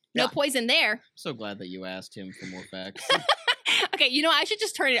 No Yeah. poison there. So glad that you asked him for more facts. Okay, I should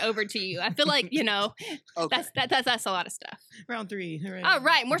just turn it over to you. I feel like, Okay. that's a lot of stuff. Round 3. All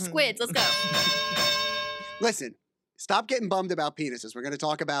right, more squids. Let's go. Listen, stop getting bummed about penises. We're going to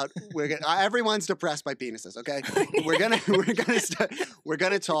talk about everyone's depressed by penises, okay? We're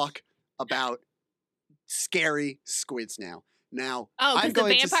going to talk about scary squids now. Now, Oh, I'm because the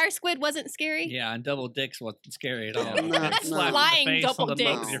going to vampire squid wasn't scary? Yeah, and double dicks wasn't scary at all. Yeah, no, Get no. slapped in the Flying face on double the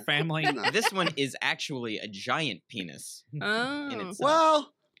boat with dicks. your family. No. This one is actually a giant penis. Oh. And it's- Well,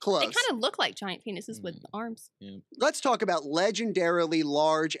 They close. kind of look like giant penises with arms. Let's talk about legendarily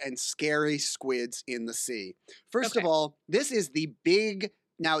large and scary squids in the sea. First of Okay. all, this is the big.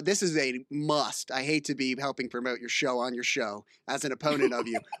 Now, this is a must. I hate to be helping promote your show on your show as an opponent of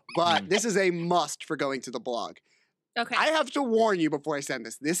you, but this is a must for going to the blog. Okay. I have to warn you before I send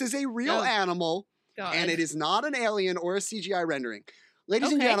this. This is a real Oh, animal, God. and it is not an alien or a CGI rendering.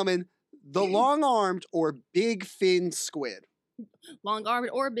 Ladies and Okay. gentlemen, the long-armed or big-finned squid. Long armed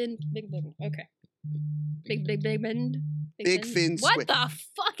or big. Okay. Big bend. Big fin What squid. the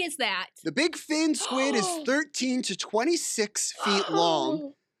fuck is that? The big-finned squid is 13 to 26 feet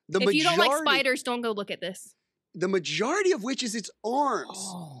long. The If you don't like spiders, don't go look at this. the majority of which is its arms,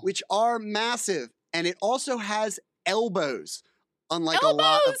 Oh. which are massive, and it also has elbows, unlike a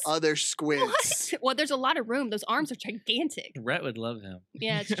lot of Elbows? other squids. What? Well, there's a lot of room. Those arms are gigantic. Rhett would love him.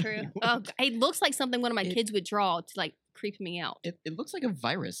 Yeah, it's true. Oh, it looks like something one of my It- kids would draw to like creep me out. It looks like a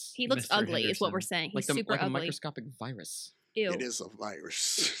virus. He looks Mr. ugly, is what Henderson. we're saying. He's Like, super like a ugly. microscopic virus. Ew. It is a virus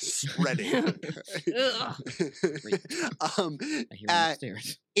spreading. Ugh. um, I hear him Uh,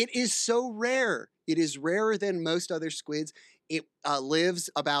 upstairs. it is so rare. It is rarer than most other squids. It lives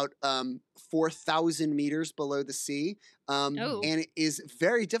about 4,000 meters below the sea, Oh. and it is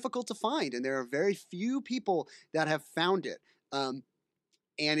very difficult to find. And there are very few people that have found it. And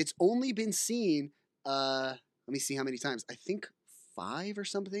it's only been seen. Let me see how many times. I think 5 or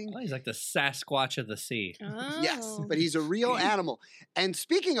something. Oh, he's like the Sasquatch of the sea. Yes, Oh. but he's a real animal. And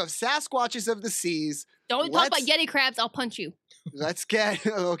speaking of Sasquatches of the seas, Don't talk about let's- Yeti crabs. I'll punch you. let's get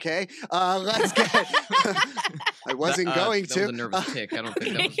okay. Let's get. I wasn't That, going that to. was a nervous tick. I don't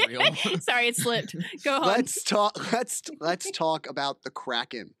think that was real. Sorry, it slipped. Go on. Let's talk. Let's talk about the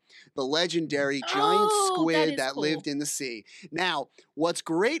Kraken, the legendary giant Oh, that squid is that cool. lived in the sea. Now, what's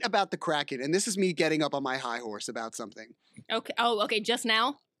great about the Kraken, and this is me getting up on my high horse about something. Okay. Oh, okay. Just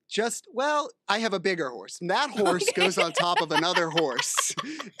now. I have a bigger horse. And that horse goes on top of another horse,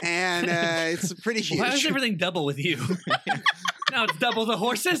 and it's pretty huge. Why is everything double with you? Now it's double the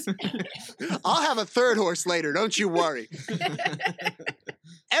horses. I'll have a third horse later. Don't you worry.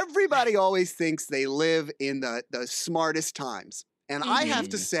 Everybody always thinks they live in the smartest times. And I have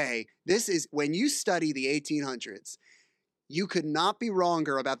to Mhm. say, this is when you study the 1800s, you could not be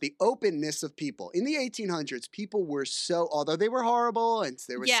wronger about the openness of people. In the 1800s, people were so, although they were horrible and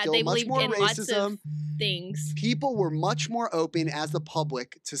there was Yeah, still they much believed more in lots racism, of things. people were much more open as the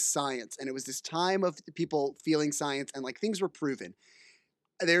public to science. And it was this time of people feeling science and like things were proven.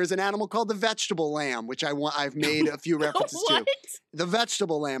 There's an animal called the vegetable lamb, which I've made a few references to. What? The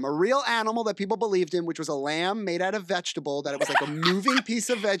vegetable lamb, a real animal that people believed in, which was a lamb made out of vegetable, that it was like a moving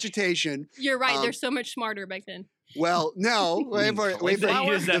piece of vegetation. You're right. Um, They're so much smarter back then. Well, no, wait for it. Wait for They it.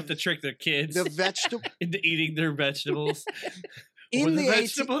 use that to trick their kids The vegetable into eating their vegetables. in Or the the 18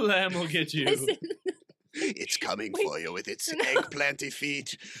 vegetable lamb will get you. Listen, it's coming Wait. for you with its eggplanty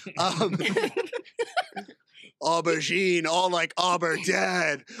feet. Aubergine, all like Auber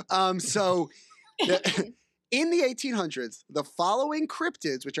dead. In the 1800s, the following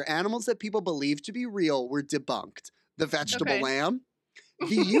cryptids, which are animals that people believe to be real, were debunked: the vegetable Okay. lamb,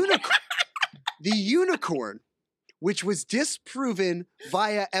 the unicorn, which was disproven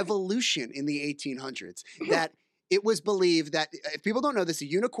via evolution in the 1800s. That it was believed that, if people don't know this, a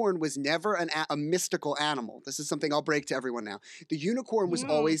unicorn was never a mystical animal. This is something I'll break to everyone now. The unicorn was Mm.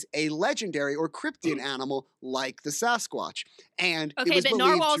 always a legendary or cryptid animal like the Sasquatch. And it okay, was but believed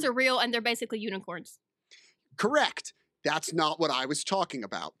narwhals to- are real and they're basically unicorns. Correct. That's not what I was talking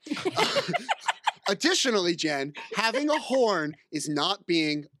about. Additionally, Jen, having a horn is not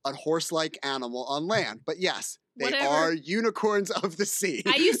being a horse-like animal on land. But yes, they Whatever. are unicorns of the sea.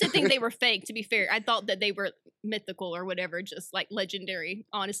 I used to think they were fake, to be fair. I thought that they were mythical or whatever, just like legendary.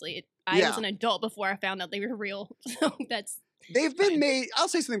 Honestly, I Yeah. was an adult before I found out they were real. So that's They've been made, I'll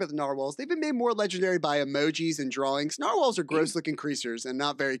say something about the narwhals. They've been made more legendary by emojis and drawings. Narwhals are gross looking creatures and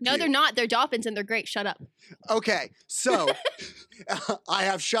not very cute. no, they're not. They're dolphins and they're great. Shut up. Okay, so I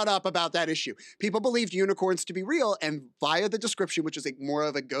have shut up about that issue. People believed unicorns to be real, and via the description, which is more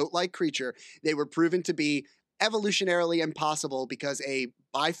of a goat-like creature, they were proven to be evolutionarily impossible because a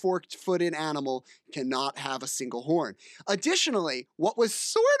biforked-footed animal cannot have a single horn. Additionally, what was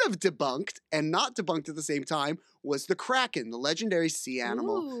sort of debunked and not debunked at the same time was the Kraken, the legendary sea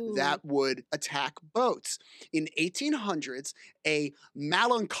animal Ooh. that would attack boats. In 1800s, a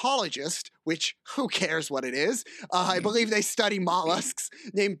melanchologist, which who cares what it is, I believe they study mollusks,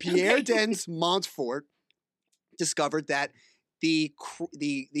 named Pierre Okay. Dens Montfort, discovered that the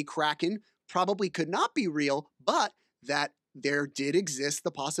Kraken probably could not be real, but that there did exist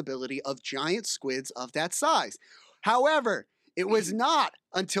the possibility of giant squids of that size. However, it was not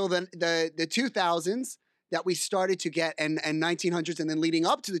until the 2000s that we started to get, and 1900s, and then leading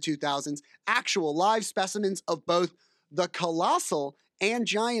up to the 2000s, actual live specimens of both the colossal and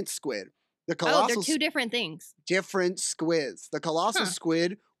giant squid. The colossal they're two different things. Different squids. The colossal Huh.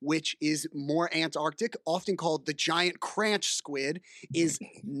 squid, which is more Antarctic, often called the giant cranch squid, is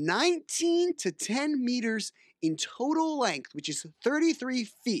 19 to 10 meters in total length, which is 33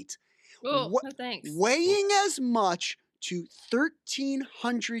 feet, Oh, What- no thanks. weighing as much to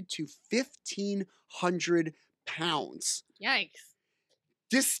 1,300 to 1,500 pounds. Yikes.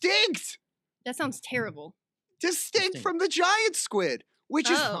 Distinct! That sounds terrible. Distinct from the giant squid, which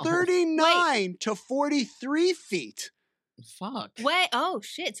is Oh. 39 to 43 feet. Fuck. Wait, oh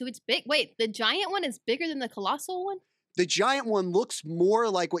shit, so it's big. Wait, the giant one is bigger than the colossal one? The giant one looks more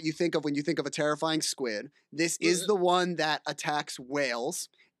like what you think of when you think of a terrifying squid. This is the one that attacks whales,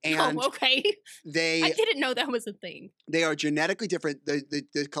 and Oh, okay. I they didn't know that was a thing. they are genetically different.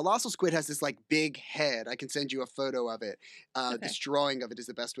 The colossal squid has this like big head. I can send you a photo of it. Okay. This drawing of it is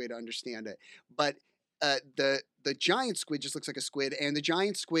the best way to understand it. But the giant squid just looks like a squid, and the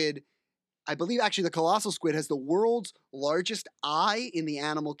giant squid, I believe actually the colossal squid has the world's largest eye in the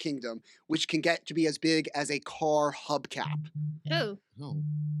animal kingdom, which can get to be as big as a car hubcap. Oh, Oh,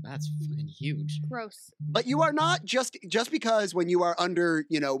 that's fucking huge. gross. But you are not just because when you are under,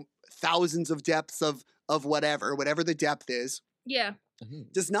 thousands of depths of whatever the depth is, Yeah.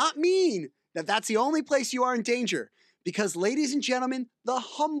 does not mean that that's the only place you are in danger. Because, ladies and gentlemen, the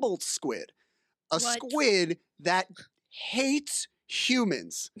Humboldt squid, a What? squid that hates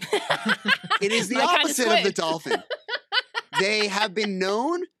humans. It is the My kind of opposite of the squid. dolphin. They have been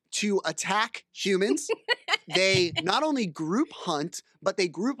known to attack humans. They not only group hunt, but they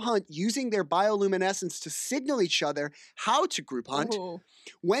group hunt using their bioluminescence to signal each other how to group hunt. Ooh.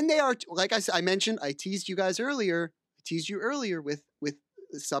 When they are, like I mentioned, I teased you earlier with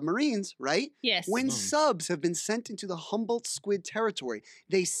submarines, right? Yes. When Mhm. subs have been sent into the Humboldt squid territory,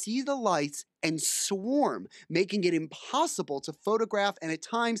 they see the lights and swarm, making it impossible to photograph, and at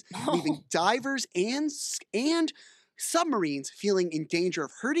times leaving divers and submarines feeling in danger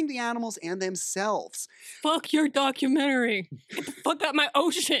of hurting the animals and themselves. Fuck your documentary. Get the fuck out my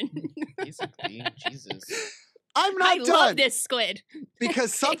ocean. Basically, Jesus. I'm not I done love this squid.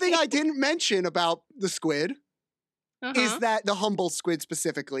 because something I didn't mention about the squid is Uh-huh. that the Humboldt squid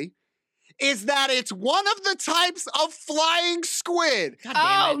specifically is that it's one of the types of flying squid. God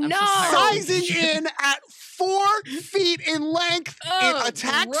Oh, damn it. I'm no. so tired of Sizing this. in at 4 feet in length. Oh, It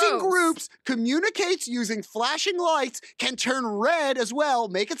attacks in gross. groups, communicates using flashing lights, can turn red as well,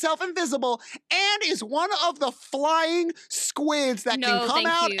 make itself invisible, and is one of the flying squids that No, can come thank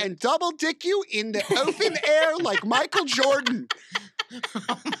out you. and double dick you in the open air like Michael Jordan.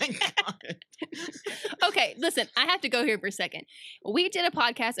 Oh my god. Okay, listen, I have to go here for a second. We did a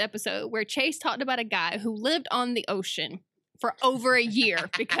podcast episode where Chase talked about a guy who lived on the ocean for over a year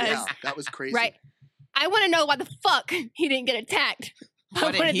because, Yeah, that was crazy. right? I want to know why the fuck he didn't get attacked by Why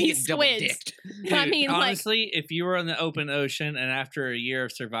one didn't of he these get double squids. dicked? I Dude, mean, honestly, if you were in the open ocean and after a year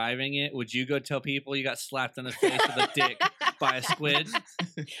of surviving it, would you go tell people you got slapped in the face with a dick by a squid?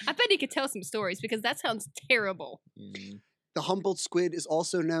 I bet he could tell some stories because that sounds terrible. Mm. The Humboldt squid is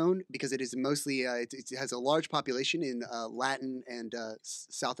also known because it is mostly it has a large population in Latin and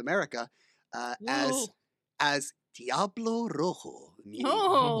South America Whoa. as Diablo Rojo, meaning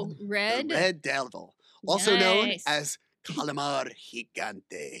Oh, the red. red devil, also known Nice. as Calamar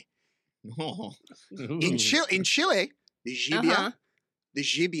Gigante. Oh. In Chile, the Gibia,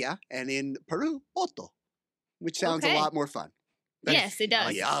 Uh-huh. and in Peru, Poto, which sounds Okay. a lot more fun. But Yes, it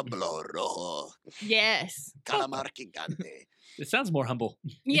does. Diablo Rojo, Yes. Calamar Gigante. It sounds more humble.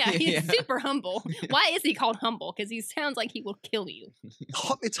 Yeah, he's Yeah. super humble. Why is he called humble? Because he sounds like he will kill you.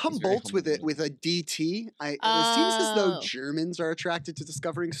 It's very Humboldt with humble. with a DT. It seems as though Oh. Germans are attracted to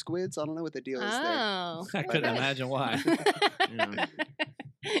discovering squids. I don't know what the deal is there. Oh. I couldn't okay. imagine why. Yeah.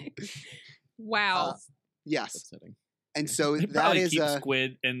 Wow. Yes, Upsetting. and so They that probably is. keep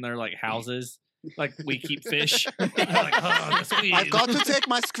squid in their like houses, like we keep fish. They're like, oh, the squid. I've got to take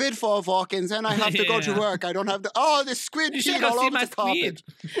my squid for a walk, and then I have to go to Yeah. work. I don't have the. Oh, the squid You should peed go all see over my the carpet.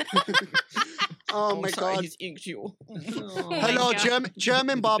 Oh my sorry, god. He's inked you. my Hello, God.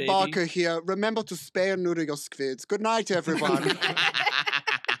 German Bob Baby. Barker here. Remember to spay and neuter your squids. Good night, everyone.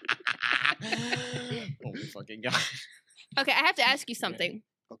 Oh my fucking god. Okay, I have to ask you something.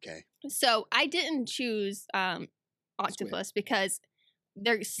 Okay. So I didn't choose octopus because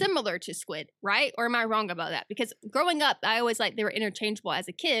they're similar to squid, right? Or am I wrong about that? Because growing up, I always like they were interchangeable as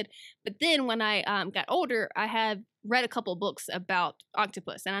a kid. But then when I got older, I have read a couple books about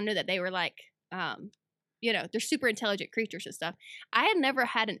octopus, and I knew that they were like, they're super intelligent creatures and stuff. I had never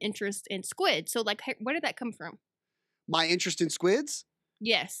had an interest in squid. So like, where did that come from? My interest in squids?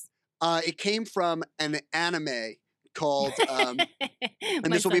 Yes. It came from an anime called, and My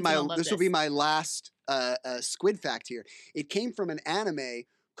this will be sons my will love this will be this. my last squid fact here. It came from an anime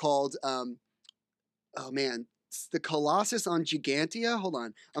called it's the Colossus on Gigantia. Hold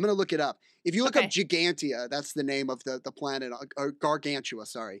on, I'm gonna look it up. If you look up Gigantia, that's the name of the planet, or Gargantua.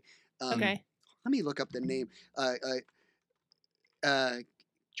 Sorry. Okay. Let me look up the name.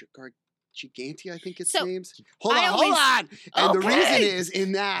 Gigantia, I think its So, name's. Hold I on. always- And the reason Okay. is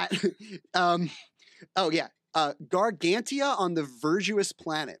in that, Gargantia on the Virtuous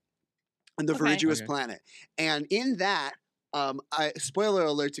planet. On the Okay. Virtuous Okay. planet. And in that, spoiler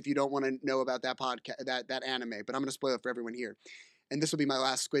alerts if you don't want to know about that podcast, that anime, but I'm going to spoil it for everyone here. And this will be my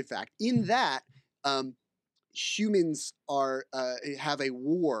last squid fact. In that, humans have a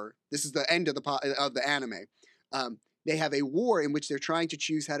war. This is the end of the anime. They have a war in which they're trying to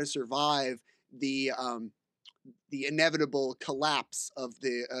choose how to survive the inevitable collapse of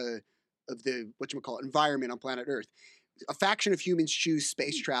the environment on planet Earth. A faction of humans choose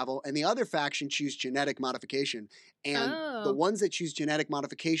space travel, and the other faction choose genetic modification. And the Oh. ones that choose genetic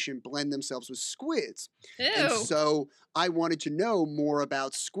modification blend themselves with squids. Ew. And so I wanted to know more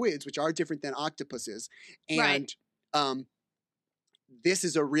about squids, which are different than octopuses. And Right. this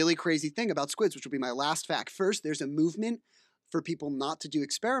is a really crazy thing about squids, which will be my last fact. First, there's a movement for people not to do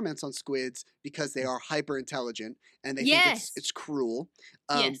experiments on squids because they are hyper intelligent and they think Yes. it's cruel.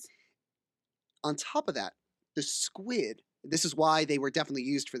 Yes. On top of that, the squid, this is why they were definitely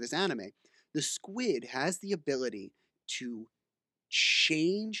used for this anime. The squid has the ability to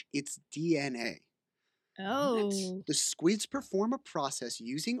change its DNA. Oh. The squids perform a process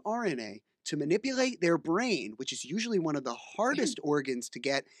using RNA to manipulate their brain, which is usually one of the hardest organs to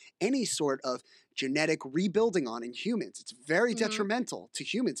get any sort of genetic rebuilding on in humans. It's very Mhm. detrimental to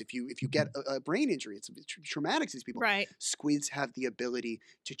humans if you get a brain injury. It's traumatic to these people. Right. Squids have the ability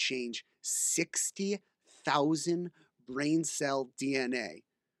to change 60,000 brain cell DNA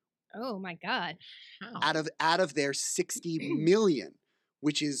Oh my God. out of their 60 million,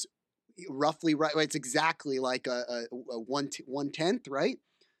 which is roughly right. It's exactly like a 1/10, right?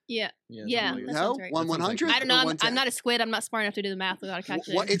 Yeah. Yeah. Yeah. something That like sounds No, right. 1/100. I don't know. I'm 1/10. not a squid. I'm not smart enough to do the math without a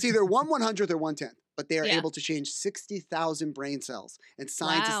calculator. It's either 1/100th or 1/10, but they are Yeah. able to change 60,000 brain cells. And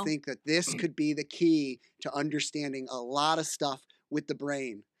scientists Wow. think that this could be the key to understanding a lot of stuff with the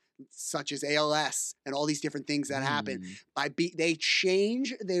brain, such as ALS and all these different things that happen. They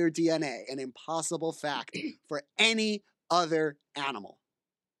change their DNA, an impossible fact for any other animal.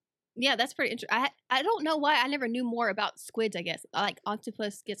 Yeah, that's pretty interesting. I don't know why I never knew more about squids. I guess like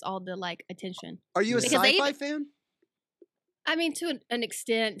octopus gets all the like attention. Are you a Because they sci-fi even- fan? I mean, to an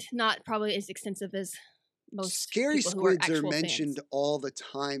extent, not probably as extensive as most Scary people who are squids are actual mentioned fans. all the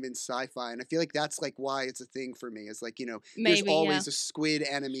time in sci-fi, and I feel like that's like why it's a thing for me. It's like, there's Maybe, always a squid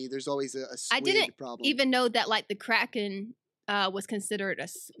enemy. There's always a squid didn't problem. Even know that like the kraken was considered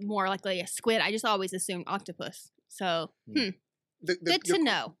more likely a squid. I just always assumed octopus. So good to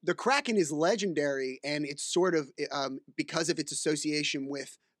know. The kraken is legendary, and it's sort of because of its association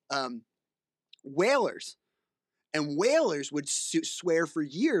with whalers. And whalers would swear for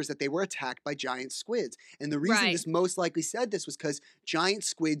years that they were attacked by giant squids. And the reason Right. this most likely said this was because giant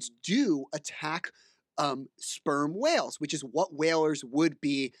squids do attack sperm whales, which is what whalers would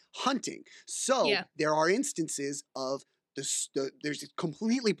be hunting. So Yeah. there are instances of there's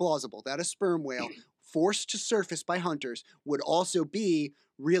completely plausible that a sperm whale forced to surface by hunters would also be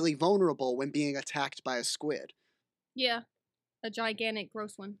really vulnerable when being attacked by a squid. Yeah. A gigantic,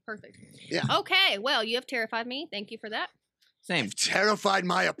 gross one. Perfect. Yeah. Okay. Well, you have terrified me. Thank you for that. Same. I've terrified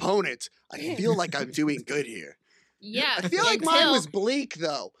my opponent. I feel like I'm doing good here. Yeah. I feel like mine until- was bleak,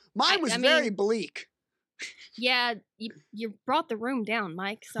 though. Mine was I very mean, bleak. Yeah, you brought the room down,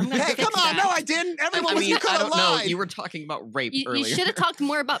 Mike. So I'm gonna Hey, fix come on! that. No, I didn't. Everyone I was mean, you could I have don't know. lied. You were talking about rape You earlier. should have talked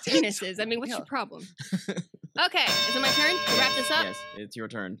more about penises. I mean, what's Yeah. your problem? Okay, is it my turn to wrap this up? Yes, it's your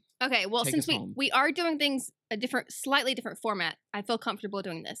turn. Okay, well, Take since us home. we are doing things slightly different format, I feel comfortable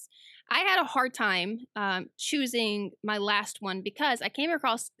doing this. I had a hard time choosing my last one because I came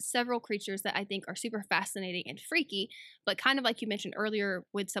across several creatures that I think are super fascinating and freaky, but kind of like you mentioned earlier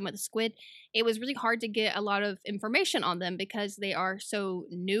with some of the squid, it was really hard to get a lot of information on them because they are so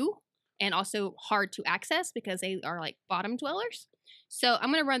new and also hard to access because they are like bottom dwellers. So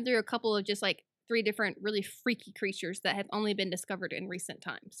I'm going to run through a couple of just like 3 different really freaky creatures that have only been discovered in recent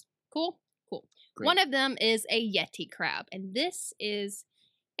times. Cool? Cool. Great. One of them is a Yeti crab, and this is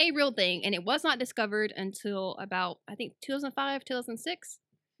a real thing, and it was not discovered until about, I think, 2005, 2006.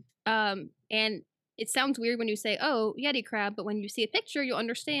 And it sounds weird when you say, oh, Yeti crab, but when you see a picture, you'll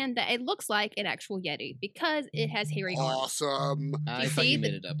understand that it looks like an actual Yeti because it has hairy arms. Awesome. I you thought see you the-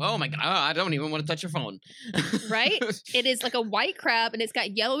 made it up. Oh my god! I don't even want to touch your phone. Right? It is like a white crab, and it's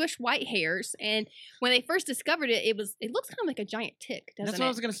got yellowish white hairs. And when they first discovered it, it looks kind of like a giant tick, doesn't That's it? what I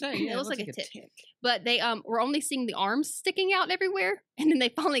was gonna say. It Yeah, looks like a tick. But they were only seeing the arms sticking out everywhere, and then they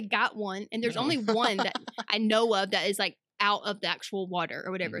finally got one. And there's only one that I know of that is like out of the actual water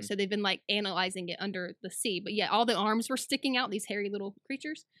or whatever. Mhm. So they've been like analyzing it under the sea. But yeah, all the arms were sticking out, these hairy little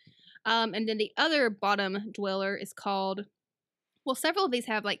creatures. And then the other bottom dweller is called, well, several of these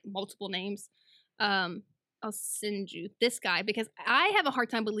have like multiple names. I'll send you this guy because I have a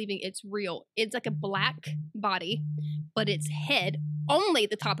hard time believing it's real. It's like a black body, but its head, only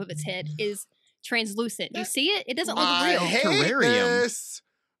the top of its head, is translucent. Do you see it? It doesn't look I real. hate Terrarium. this.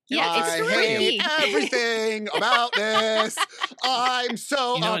 Yeah, it's I freaky. hate everything about this. I'm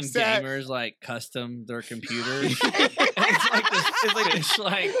so You know when upset. gamers like custom their computers? it's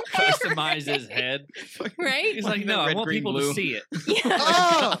like customizes head. Right? He's like, no, I Red, want green, people blue. to see it. Yeah.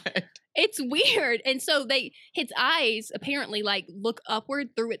 Oh, It's weird. And so its eyes apparently like look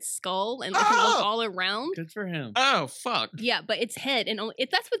upward through its skull and like can look Oh! all around. Good for him. Oh fuck! Yeah, but its head and only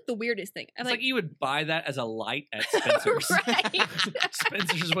that's what's the weirdest thing. I'm It's like you would buy that as a light at Spencer's. right.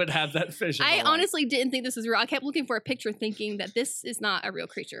 Spencer's would have that fish. as a I light. honestly didn't think this was real. I kept looking for a picture thinking that this is not a real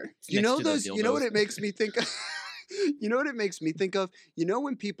creature. It's you next know to the those. You know what dildos. it makes me think of. You know what it makes me think of? You know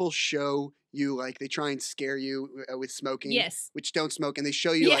when people show you like they try and scare you with smoking, Yes. which don't smoke, and they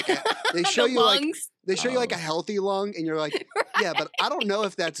show you like they The show you like lungs. they show you like a Oh. healthy lung, and you're like, yeah, but I don't know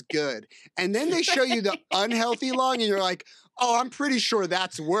if that's good. And then they show you the unhealthy lung, and you're like, oh, I'm pretty sure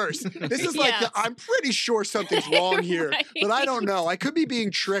that's worse. This is like Yeah. I'm pretty sure something's wrong here, Right. but I don't know. I could be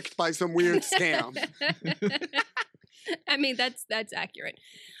being tricked by some weird scam. I mean, that's accurate.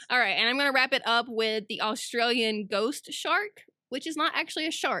 All right, and I'm gonna wrap it up with the Australian ghost shark, which is not actually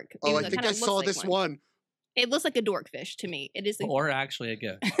a shark. Oh, even I though it think kinda I looks saw like this one. It looks like a dorkfish to me. It is. Or actually a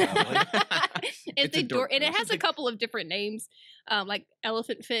ghost. Probably. It's a a dork, and it dorkfish. has a couple of different names, like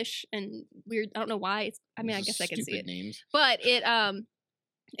elephant fish and weird. I don't know why. It's. I mean, I guess I can see Stupid it, Names. but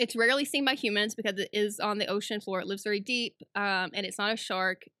it's rarely seen by humans because it is on the ocean floor. It lives very deep, and it's not a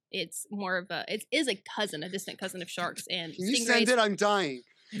shark. It's more of it is a distant cousin of sharks and Can you stingrays. send it? I'm dying.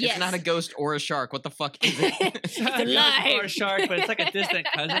 Yes. It's not a ghost or a shark. What the fuck is it? It's It's not a ghost alive. or a shark, but it's like a distant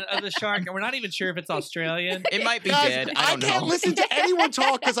cousin of the shark, and we're not even sure if it's Australian. It might be Guys, dead. I don't can't know. listen to anyone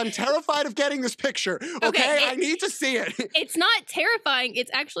talk because I'm terrified of getting this picture. Okay, I it- need to see it. It's not terrifying.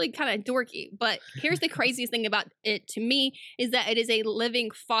 It's actually kind of dorky. But here's the craziest thing about it to me is that it is a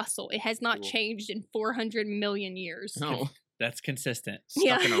living fossil. It has not Cool. changed in 400 million years. No. That's consistent.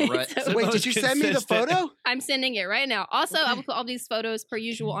 Stuck in a rut. so Wait, most did you send me the consistent. photo? I'm sending it right now. Also, I will put all these photos per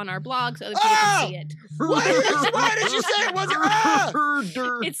usual on our blog so other people Oh! can see it. Why did you say it wasn't? Ah!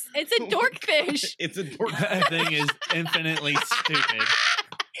 It's a dorkfish. It's a dork. That thing is infinitely stupid.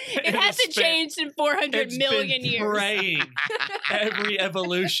 It hasn't It's been- changed in 400 It's million been years. praying every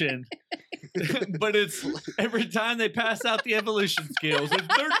evolution. But it's every time they pass out the evolution skills, it's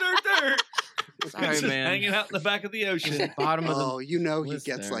dirt. Sorry, It's just man. hanging out in the back of the ocean. Bottom of the. Oh, you know he list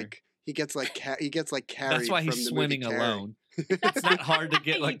gets there. like he gets like carried. That's why from he's the movie swimming Carrie. alone. It's not hard to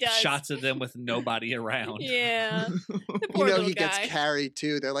get He like does. shots of them with nobody around. Yeah. The You poor know little he guy. gets carried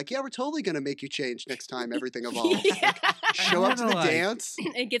too. They're like, yeah, we're totally gonna make you change next time everything evolves. Yeah. Show up to the Like- dance.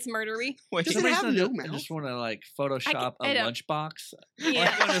 It gets murdery. Wait, Does For it some have reason, no I mouth? just want to like Photoshop I a don't- lunchbox. Yeah.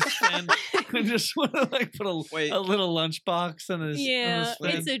 Like on his fin. I just want to like put Wait. a little lunchbox on his. Yeah, on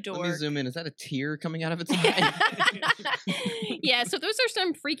his it's fin. a Let me dork. zoom in. Is that a tear coming out of its eye? Yeah, so those are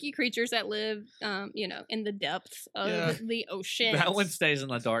some freaky creatures that live, in the depths of Yeah. the ocean. That one stays in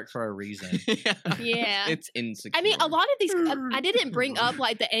the dark for a reason. Yeah. It's insecure. I mean, a lot of these, I didn't bring up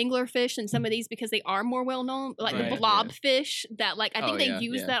like the anglerfish and some of these because they are more well known, like Right. the blobfish that, like, I think Oh, they yeah,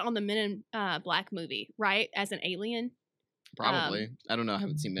 used yeah. that on the Men in Black movie, right? As an alien. Probably. I don't know. I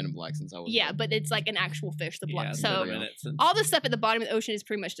haven't seen Men in Black since I was. Yeah, little. but it's like an actual fish, the blob. Yeah, it's so been a minute since- all the stuff at the bottom of the ocean is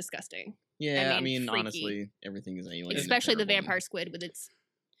pretty much disgusting, Yeah, I mean, mean, freaky. honestly, everything is alien. and especially the terrible and vampire squid with its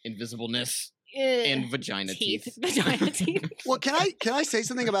invisibleness eh, and vagina teeth. vagina teeth. Well, can I say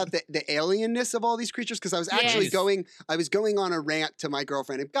something about the alienness of all these creatures? Because I was actually Yes. going on a rant to my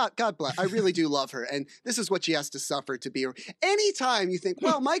girlfriend, and God bless, I really do love her, and this is what she has to suffer to be. Anytime you think,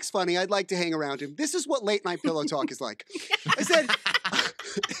 well, Mike's funny, I'd like to hang around him. This is what late night pillow talk is like. I said,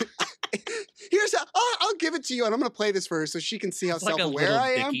 here's how I'll give it to you, and I'm gonna play this for her so she can see how It's like a self-aware little I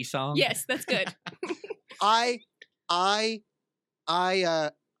am. Dicky song. Yes, that's good.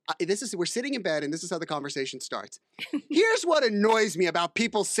 We're sitting in bed and this is how the conversation starts. Here's what annoys me about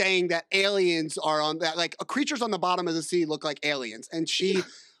people saying that aliens are on that, like creatures on the bottom of the sea look like aliens. And she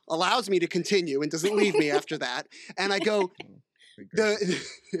allows me to continue and doesn't leave me after that. And I go,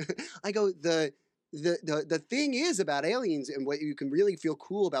 the thing is about aliens and what you can really feel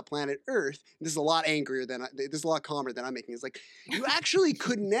cool about planet Earth, this is a lot angrier than, this is a lot calmer than I'm making, is like, you actually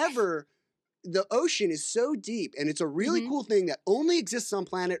could never, the ocean is so deep and it's a really cool thing that only exists on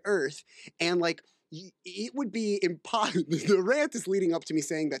planet Earth. And like, it would be impossible. The rant is leading up to me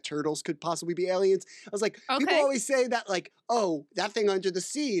saying that turtles could possibly be aliens. I was like, people always say that like, oh, that thing under the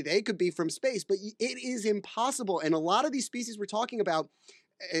sea, they could be from space, but it is impossible. And a lot of these species we're talking about,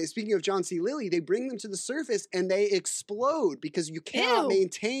 speaking of John C. Lilly, they bring them to the surface and they explode because you cannot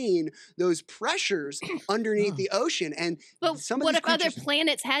maintain those pressures underneath the ocean. And but some of what these if other creatures,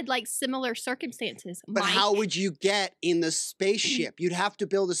 planets had like similar circumstances? but Mike? how would you get in the spaceship? You'd have to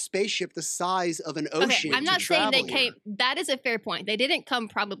build a spaceship the size of an ocean. Okay, I'm not to saying they travel came. here. That is a fair point. They didn't come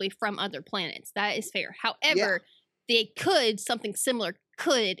probably from other planets. That is fair. However, something similar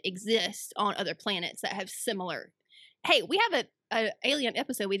could exist on other planets that have similar. Hey, we have an alien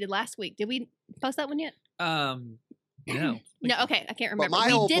episode we did last week. Did we post that one yet? No. No. Okay, I can't But remember. my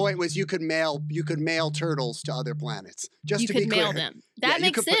We whole did- point was you could mail turtles to other planets. Just you to could be clear. mail them. Yeah, That you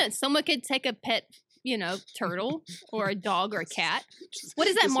makes could put- sense. Someone could take a pet, turtle or a dog or a cat. What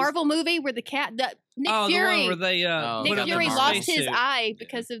is that This is- Marvel movie where the cat? Nick The Fury. one where they Oh, put Nick up Fury in a lost his spacesuit. eye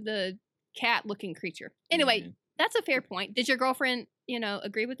because of the cat-looking creature. Anyway, that's a fair point. Did your girlfriend,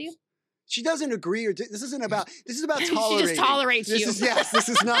 agree with you? She doesn't agree, or this isn't about. This is about She just tolerating. tolerates This you. is This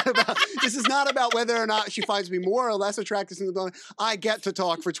is not about. This is not about whether or not she finds me more or less attractive. I get to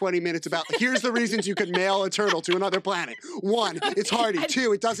talk for 20 minutes about. Here's the reasons you could mail a turtle to another planet. 1, it's hardy.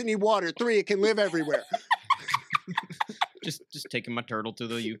 2, it doesn't need water. 3, it can live everywhere. Just taking my turtle to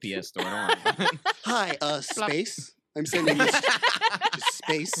the UPS store. Don't worry about it. Hi, space. I'm sending this to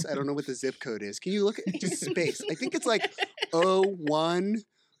space. I don't know what the zip code is. Can you look at just space? I think it's like 01011.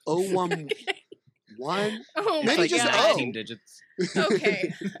 Oh It's my Maybe like just god. 19 digits.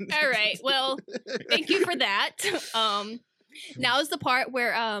 Okay. All right. Well, thank you for that. Now is the part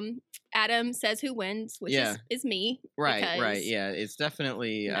where Adam says who wins, which is me. Right, because- right. Yeah, it's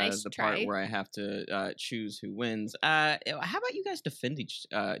definitely Nice the try. part where I have to choose who wins. How about you guys defend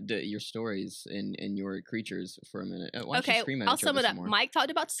your stories and your creatures for a minute? Why don't you Okay, scream at I'll each other sum it some up. more? Mike talked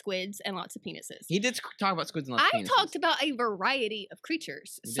about squids and lots of penises. He did talk about squids and lots I of penises. talked about a variety of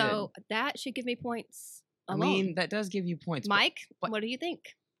creatures, You so that should give me points. I Alone. mean, that does give you points. but- Mike, but- what do you think?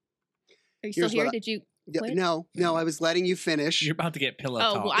 Are you still Here's what here? I- Did you? Yeah, Quit? no, I was letting you finish. You're about to get pillow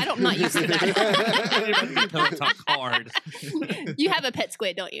Oh, talk. well, I'm not used to You're that. about to get pillow talk hard. You have a pet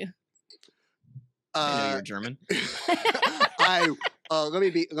squid, don't you? I know you're German. Let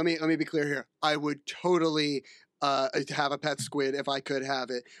me be clear here. I would totally have a pet squid if I could have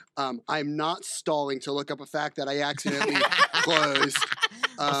it. I'm not stalling to look up a fact that I accidentally closed.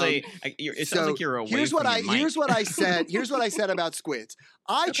 I'll say, it sounds like you're away here's from what your I mic. here's what I said. Here's what I said about squids.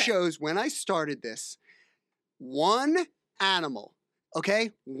 I Okay. chose when I started this one animal.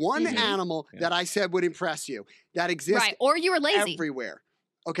 Okay, one Mhm. animal Yeah. that I said would impress you that exists Right. Or you were lazy. everywhere.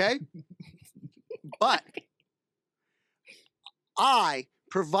 Okay? But I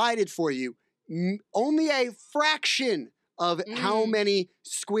provided for you only a fraction of how Mm. many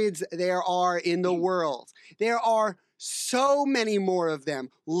squids there are in the world. There are so many more of them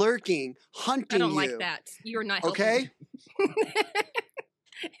lurking, hunting I don't you. like that. You're not helping Okay? me.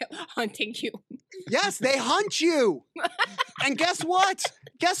 Hunting you. Yes, they hunt you. And guess what?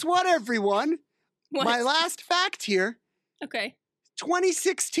 Guess what, everyone? What? My last fact here. Okay.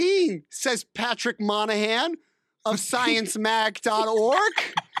 2016, says Patrick Monahan of sciencemag.org,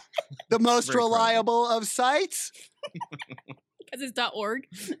 the most Very proud. reliable of sites. Because it's .org.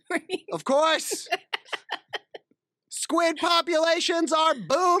 Of course. Squid populations are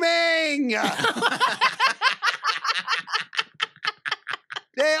booming.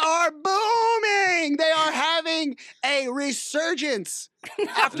 They are booming. They are having a resurgence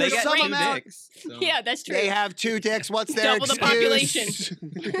after They got some two amount. dicks. So. Yeah, that's true. They have 2 dicks. What's their Double the excuse?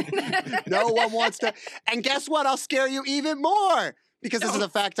 No one wants to. And guess what? I'll scare you even more because this is a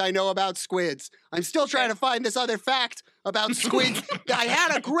fact I know about squids. I'm still trying to find this other fact about squids. I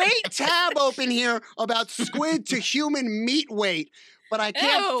had a great tab open here about squid to human meat weight, but I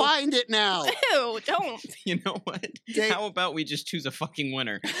can't Ew. find it now. Ew, don't. You know what? They- How about we just choose a fucking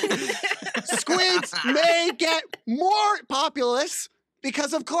winner? Squids may get more populous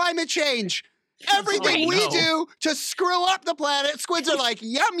because of climate change. Everything we no. do to screw up the planet, squids are like,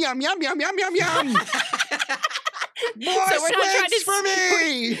 yum, yum, yum, yum, yum, yum, yum. More So we're not trying squids to for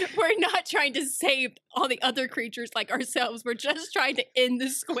me. We're not trying to save all the other creatures like ourselves. We're just trying to end the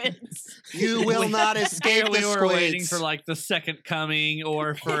squids. You will not escape we the were squids. waiting for like the second coming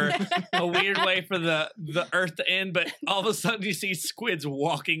or for a weird way for the earth to end, but all of a sudden you see squids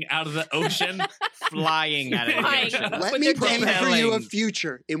walking out of the ocean. Flying at it. Flying. Let With me their paint for you a propelling.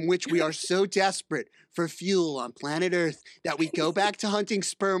 future in which we are so desperate for fuel on planet Earth that we go back to hunting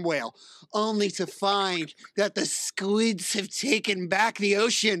sperm whale, only to find that the squids have taken back the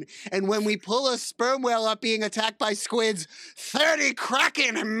ocean. And when we pull a sperm whale up being attacked by squids, 30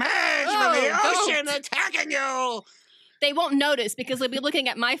 kraken emerge from the Oh, ocean attacking you. They won't notice because they'll be looking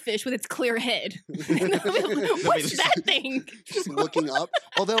at my fish with its clear head. What's that thing? Just looking up.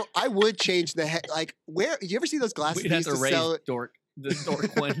 Although I would change the head. Like, where? You ever see those glasses We'd they have used to to raise sell? the dork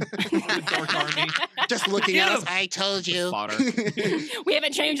one, the dork army. Just looking Get at us. 'em. I told you. Fodder. We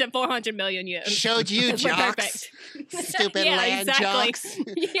haven't changed in 400 million years. Showed you, We're jocks. perfect. Stupid Yeah, land exactly. jocks.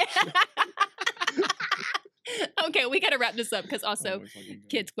 Yeah. Okay, we gotta wrap this up because also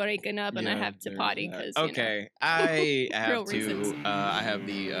kids breaking up and I Yeah, have to there's potty that. because Okay, I Real have to. reasons. I have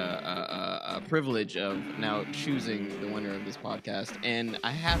the privilege of now choosing the winner of this podcast, and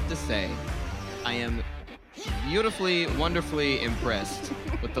I have to say, I am beautifully, wonderfully impressed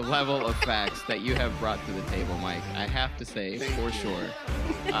with the level of facts that you have brought to the table, Mike. I have to say, Thank for you. sure.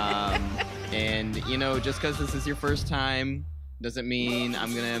 And you know, just because this is your first time doesn't mean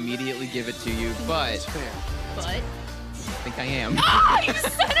I'm gonna immediately give it to you, but That's fair. but I think I am. oh, you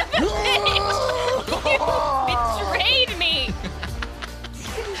son of a bitch! You betrayed me.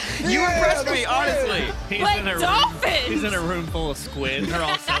 You Yeah, impressed me, that's honestly. He's But in a dolphins! Room, he's in a room full of squids. They're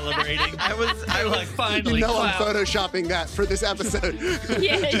all celebrating. I was They're like, finally, You know I'm clout. photoshopping that for this episode.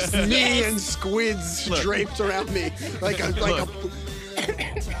 Yes, Just me yes. and squids Look. draped around me like a Look.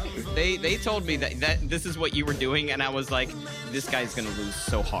 They told me that this is what you were doing, and I was like, this guy's gonna lose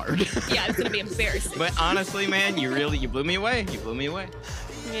so hard. Yeah, it's gonna be embarrassing. But honestly, man, you blew me away. You blew me away.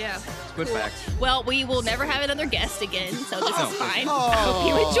 Yeah. Squid facts. Well, we will never have another guest again, so this Oh. is fine. I hope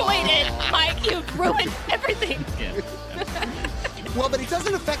you enjoyed it. Mike, you've ruined everything. Yeah. Well, but it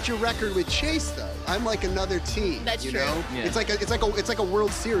doesn't affect your record with Chase though. I'm like another team. That's you true. know? Yeah. It's like a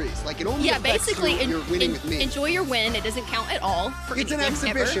World Series. Like it only Yeah, affects basically, who you're winning with me. enjoy your win. It doesn't count at all. For It's an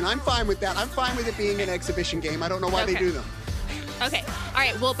anything, exhibition. ever. I'm fine with that. I'm fine with it being an exhibition game. I don't know why they Okay. do them. Okay. All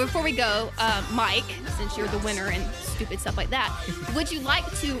right. Well, before we go, Mike, since you're the winner and stupid stuff like that, would you like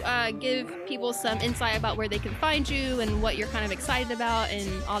to give people some insight about where they can find you and what you're kind of excited about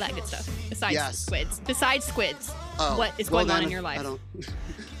and all that good stuff? Besides Yes. squids. Besides squids. Oh, What is well going on then, in your life? I don't.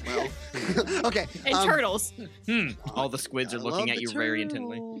 Well, okay. And turtles. All the squids I are love looking at the you very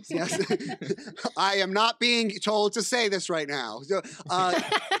intently. turtles. Yes. I am not being told to say this right now. So,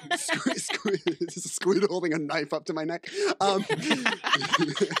 squid, this is a squid holding a knife up to my neck.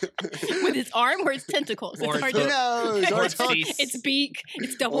 With its arm or its tentacles? Or It's hard its to- nose, or its teeth. its beak,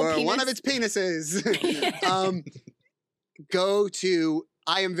 its double or penis. one of its penises. Go to.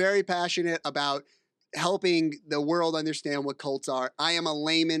 I am very passionate about helping the world understand what cults are. I am a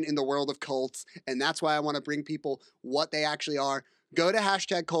layman in the world of cults, and that's why I want to bring people what they actually are. Go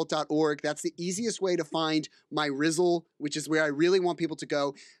to #cult.org. That's the easiest way to find my Rizzle, which is where I really want people to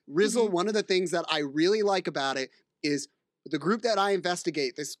go. Rizzle, one of the things that I really like about it is the group that I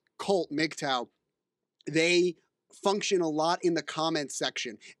investigate, this cult, MGTOW, they function a lot in the comments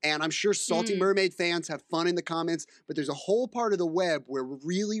section. And I'm sure Salty Mm. Mermaid fans have fun in the comments, but there's a whole part of the web where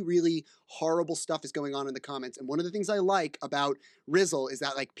really, really horrible stuff is going on in the comments. And one of the things I like about Rizzle is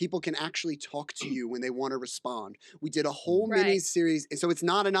that like people can actually talk to you when they want to respond. We did a whole Right. mini series, and so it's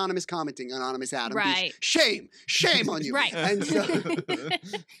not anonymous commenting, anonymous Adam. Right. Shame on you. Right. And so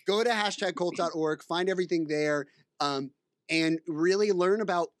go to #cult.org, find everything there. And really learn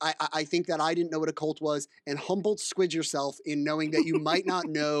about, I think that I didn't know what a cult was, and humble squid yourself in knowing that you might not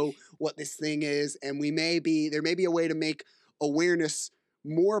know what this thing is, and there may be a way to make awareness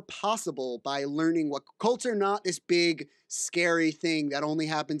more possible by learning what cults are. Not this big, scary thing that only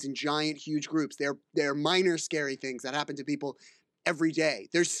happens in giant, huge groups. They're minor, scary things that happen to people every day.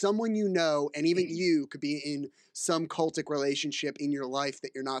 There's someone you know, and even you could be in some cultic relationship in your life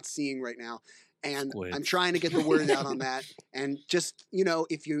that you're not seeing right now. And Squids. I'm trying to get the word out on that. And just,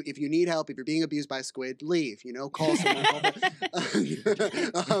 if you need help, if you're being abused by a squid, leave, call someone.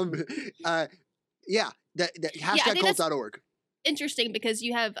 Yeah, that I think that's- #cult.org. Interesting because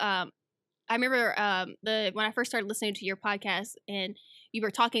you have I remember when I first started listening to your podcast and you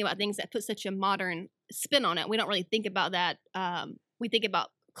were talking about things that put such a modern spin on it. We don't really think about that. We think about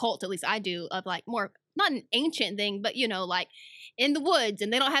cult, at least I do, of like more not an ancient thing, but like in the woods,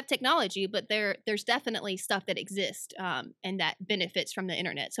 and they don't have technology, but there's definitely stuff that exists and that benefits from the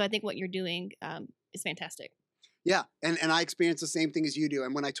internet. So I think what you're doing is fantastic. Yeah, and I experience the same thing as you do.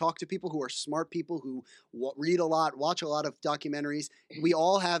 And when I talk to people who are smart people who read a lot, watch a lot of documentaries, we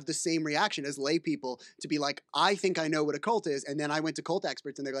all have the same reaction as lay people to be like, I think I know what a cult is. And then I went to cult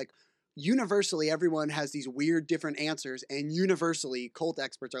experts and they're like, universally, everyone has these weird different answers. And universally, cult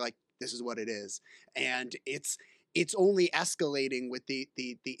experts are like, this is what it is. And it's only escalating with the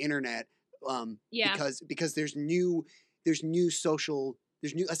internet because there's new social...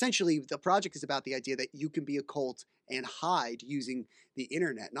 essentially, the project is about the idea that you can be a cult and hide using the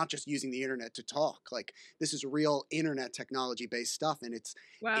internet, not just using the internet to talk. Like, this is real internet technology based stuff, and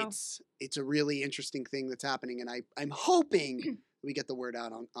it's a really interesting thing that's happening. And I'm hoping we get the word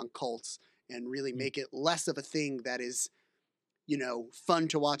out on cults and really make it less of a thing that is, fun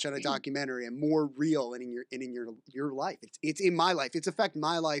to watch on a documentary and more real and in your life. It's in my life. It's affected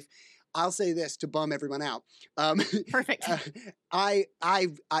my life. I'll say this to bum everyone out. Perfect.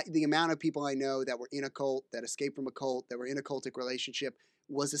 The amount of people I know that were in a cult, that escaped from a cult, that were in a cultic relationship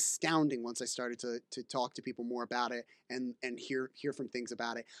was astounding once I started to talk to people more about it and hear from things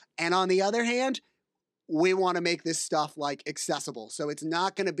about it. And on the other hand, we want to make this stuff like accessible. So it's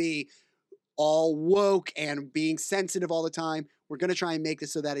not going to be all woke and being sensitive all the time. We're going to try and make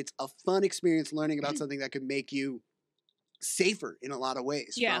this so that it's a fun experience learning about something that could make you safer in a lot of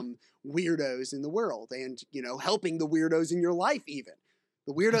ways from weirdos in the world and, helping the weirdos in your life even.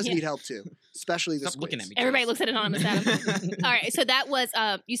 The weirdos need help too, especially the Stop looking at me. Everybody looks at Anonymous Adam. All right, so that was,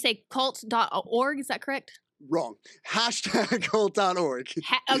 you say cult.org, is that correct? Wrong. #cult.org.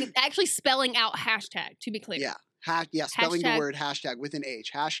 Actually spelling out hashtag, to be clear. Yeah. Spelling the word hashtag with an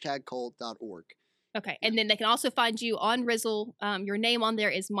H. #cult.org. Okay, and then they can also find you on Rizzle. Your name on there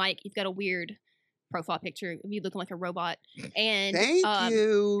is Mike. You've got a weird profile picture of you looking like a robot. And thank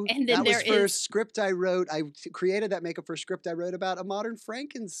you. And then that was for a script I wrote. I created that makeup for a script I wrote about a modern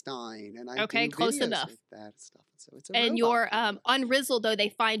Frankenstein, and I do close videos enough. with that stuff. So it's and you're on Rizzle though. They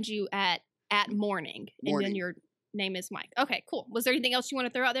find you at morning, and then your name is Mike. Okay, cool. Was there anything else you want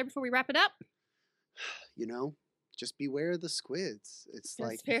to throw out there before we wrap it up? Just beware of the squids. It's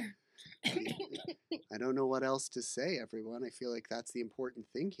That's fair. I don't know what else to say, everyone. I feel like that's the important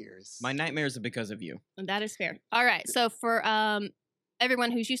thing here. My nightmares are because of you. And that is fair. All right. So for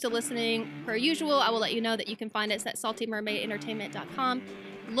everyone who's used to listening, per usual, I will let you know that you can find us at saltymermaidentertainment.com.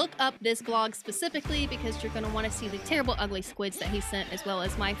 Look up this blog specifically because you're going to want to see the terrible, ugly squids that he sent, as well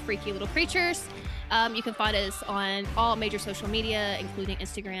as my freaky little creatures. You can find us on all major social media, including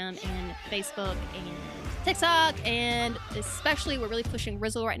Instagram and Facebook and TikTok, and especially we're really pushing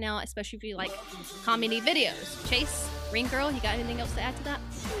Rizzle right now, especially if you like comedy videos. Chase, Ring Girl, you got anything else to add to that?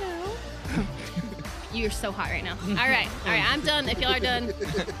 No. You're so hot right now. All right, I'm done. If y'all are done.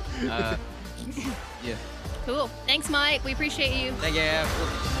 Yeah. Cool. Thanks, Mike. We appreciate you. Thank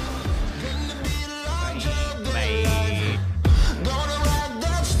you.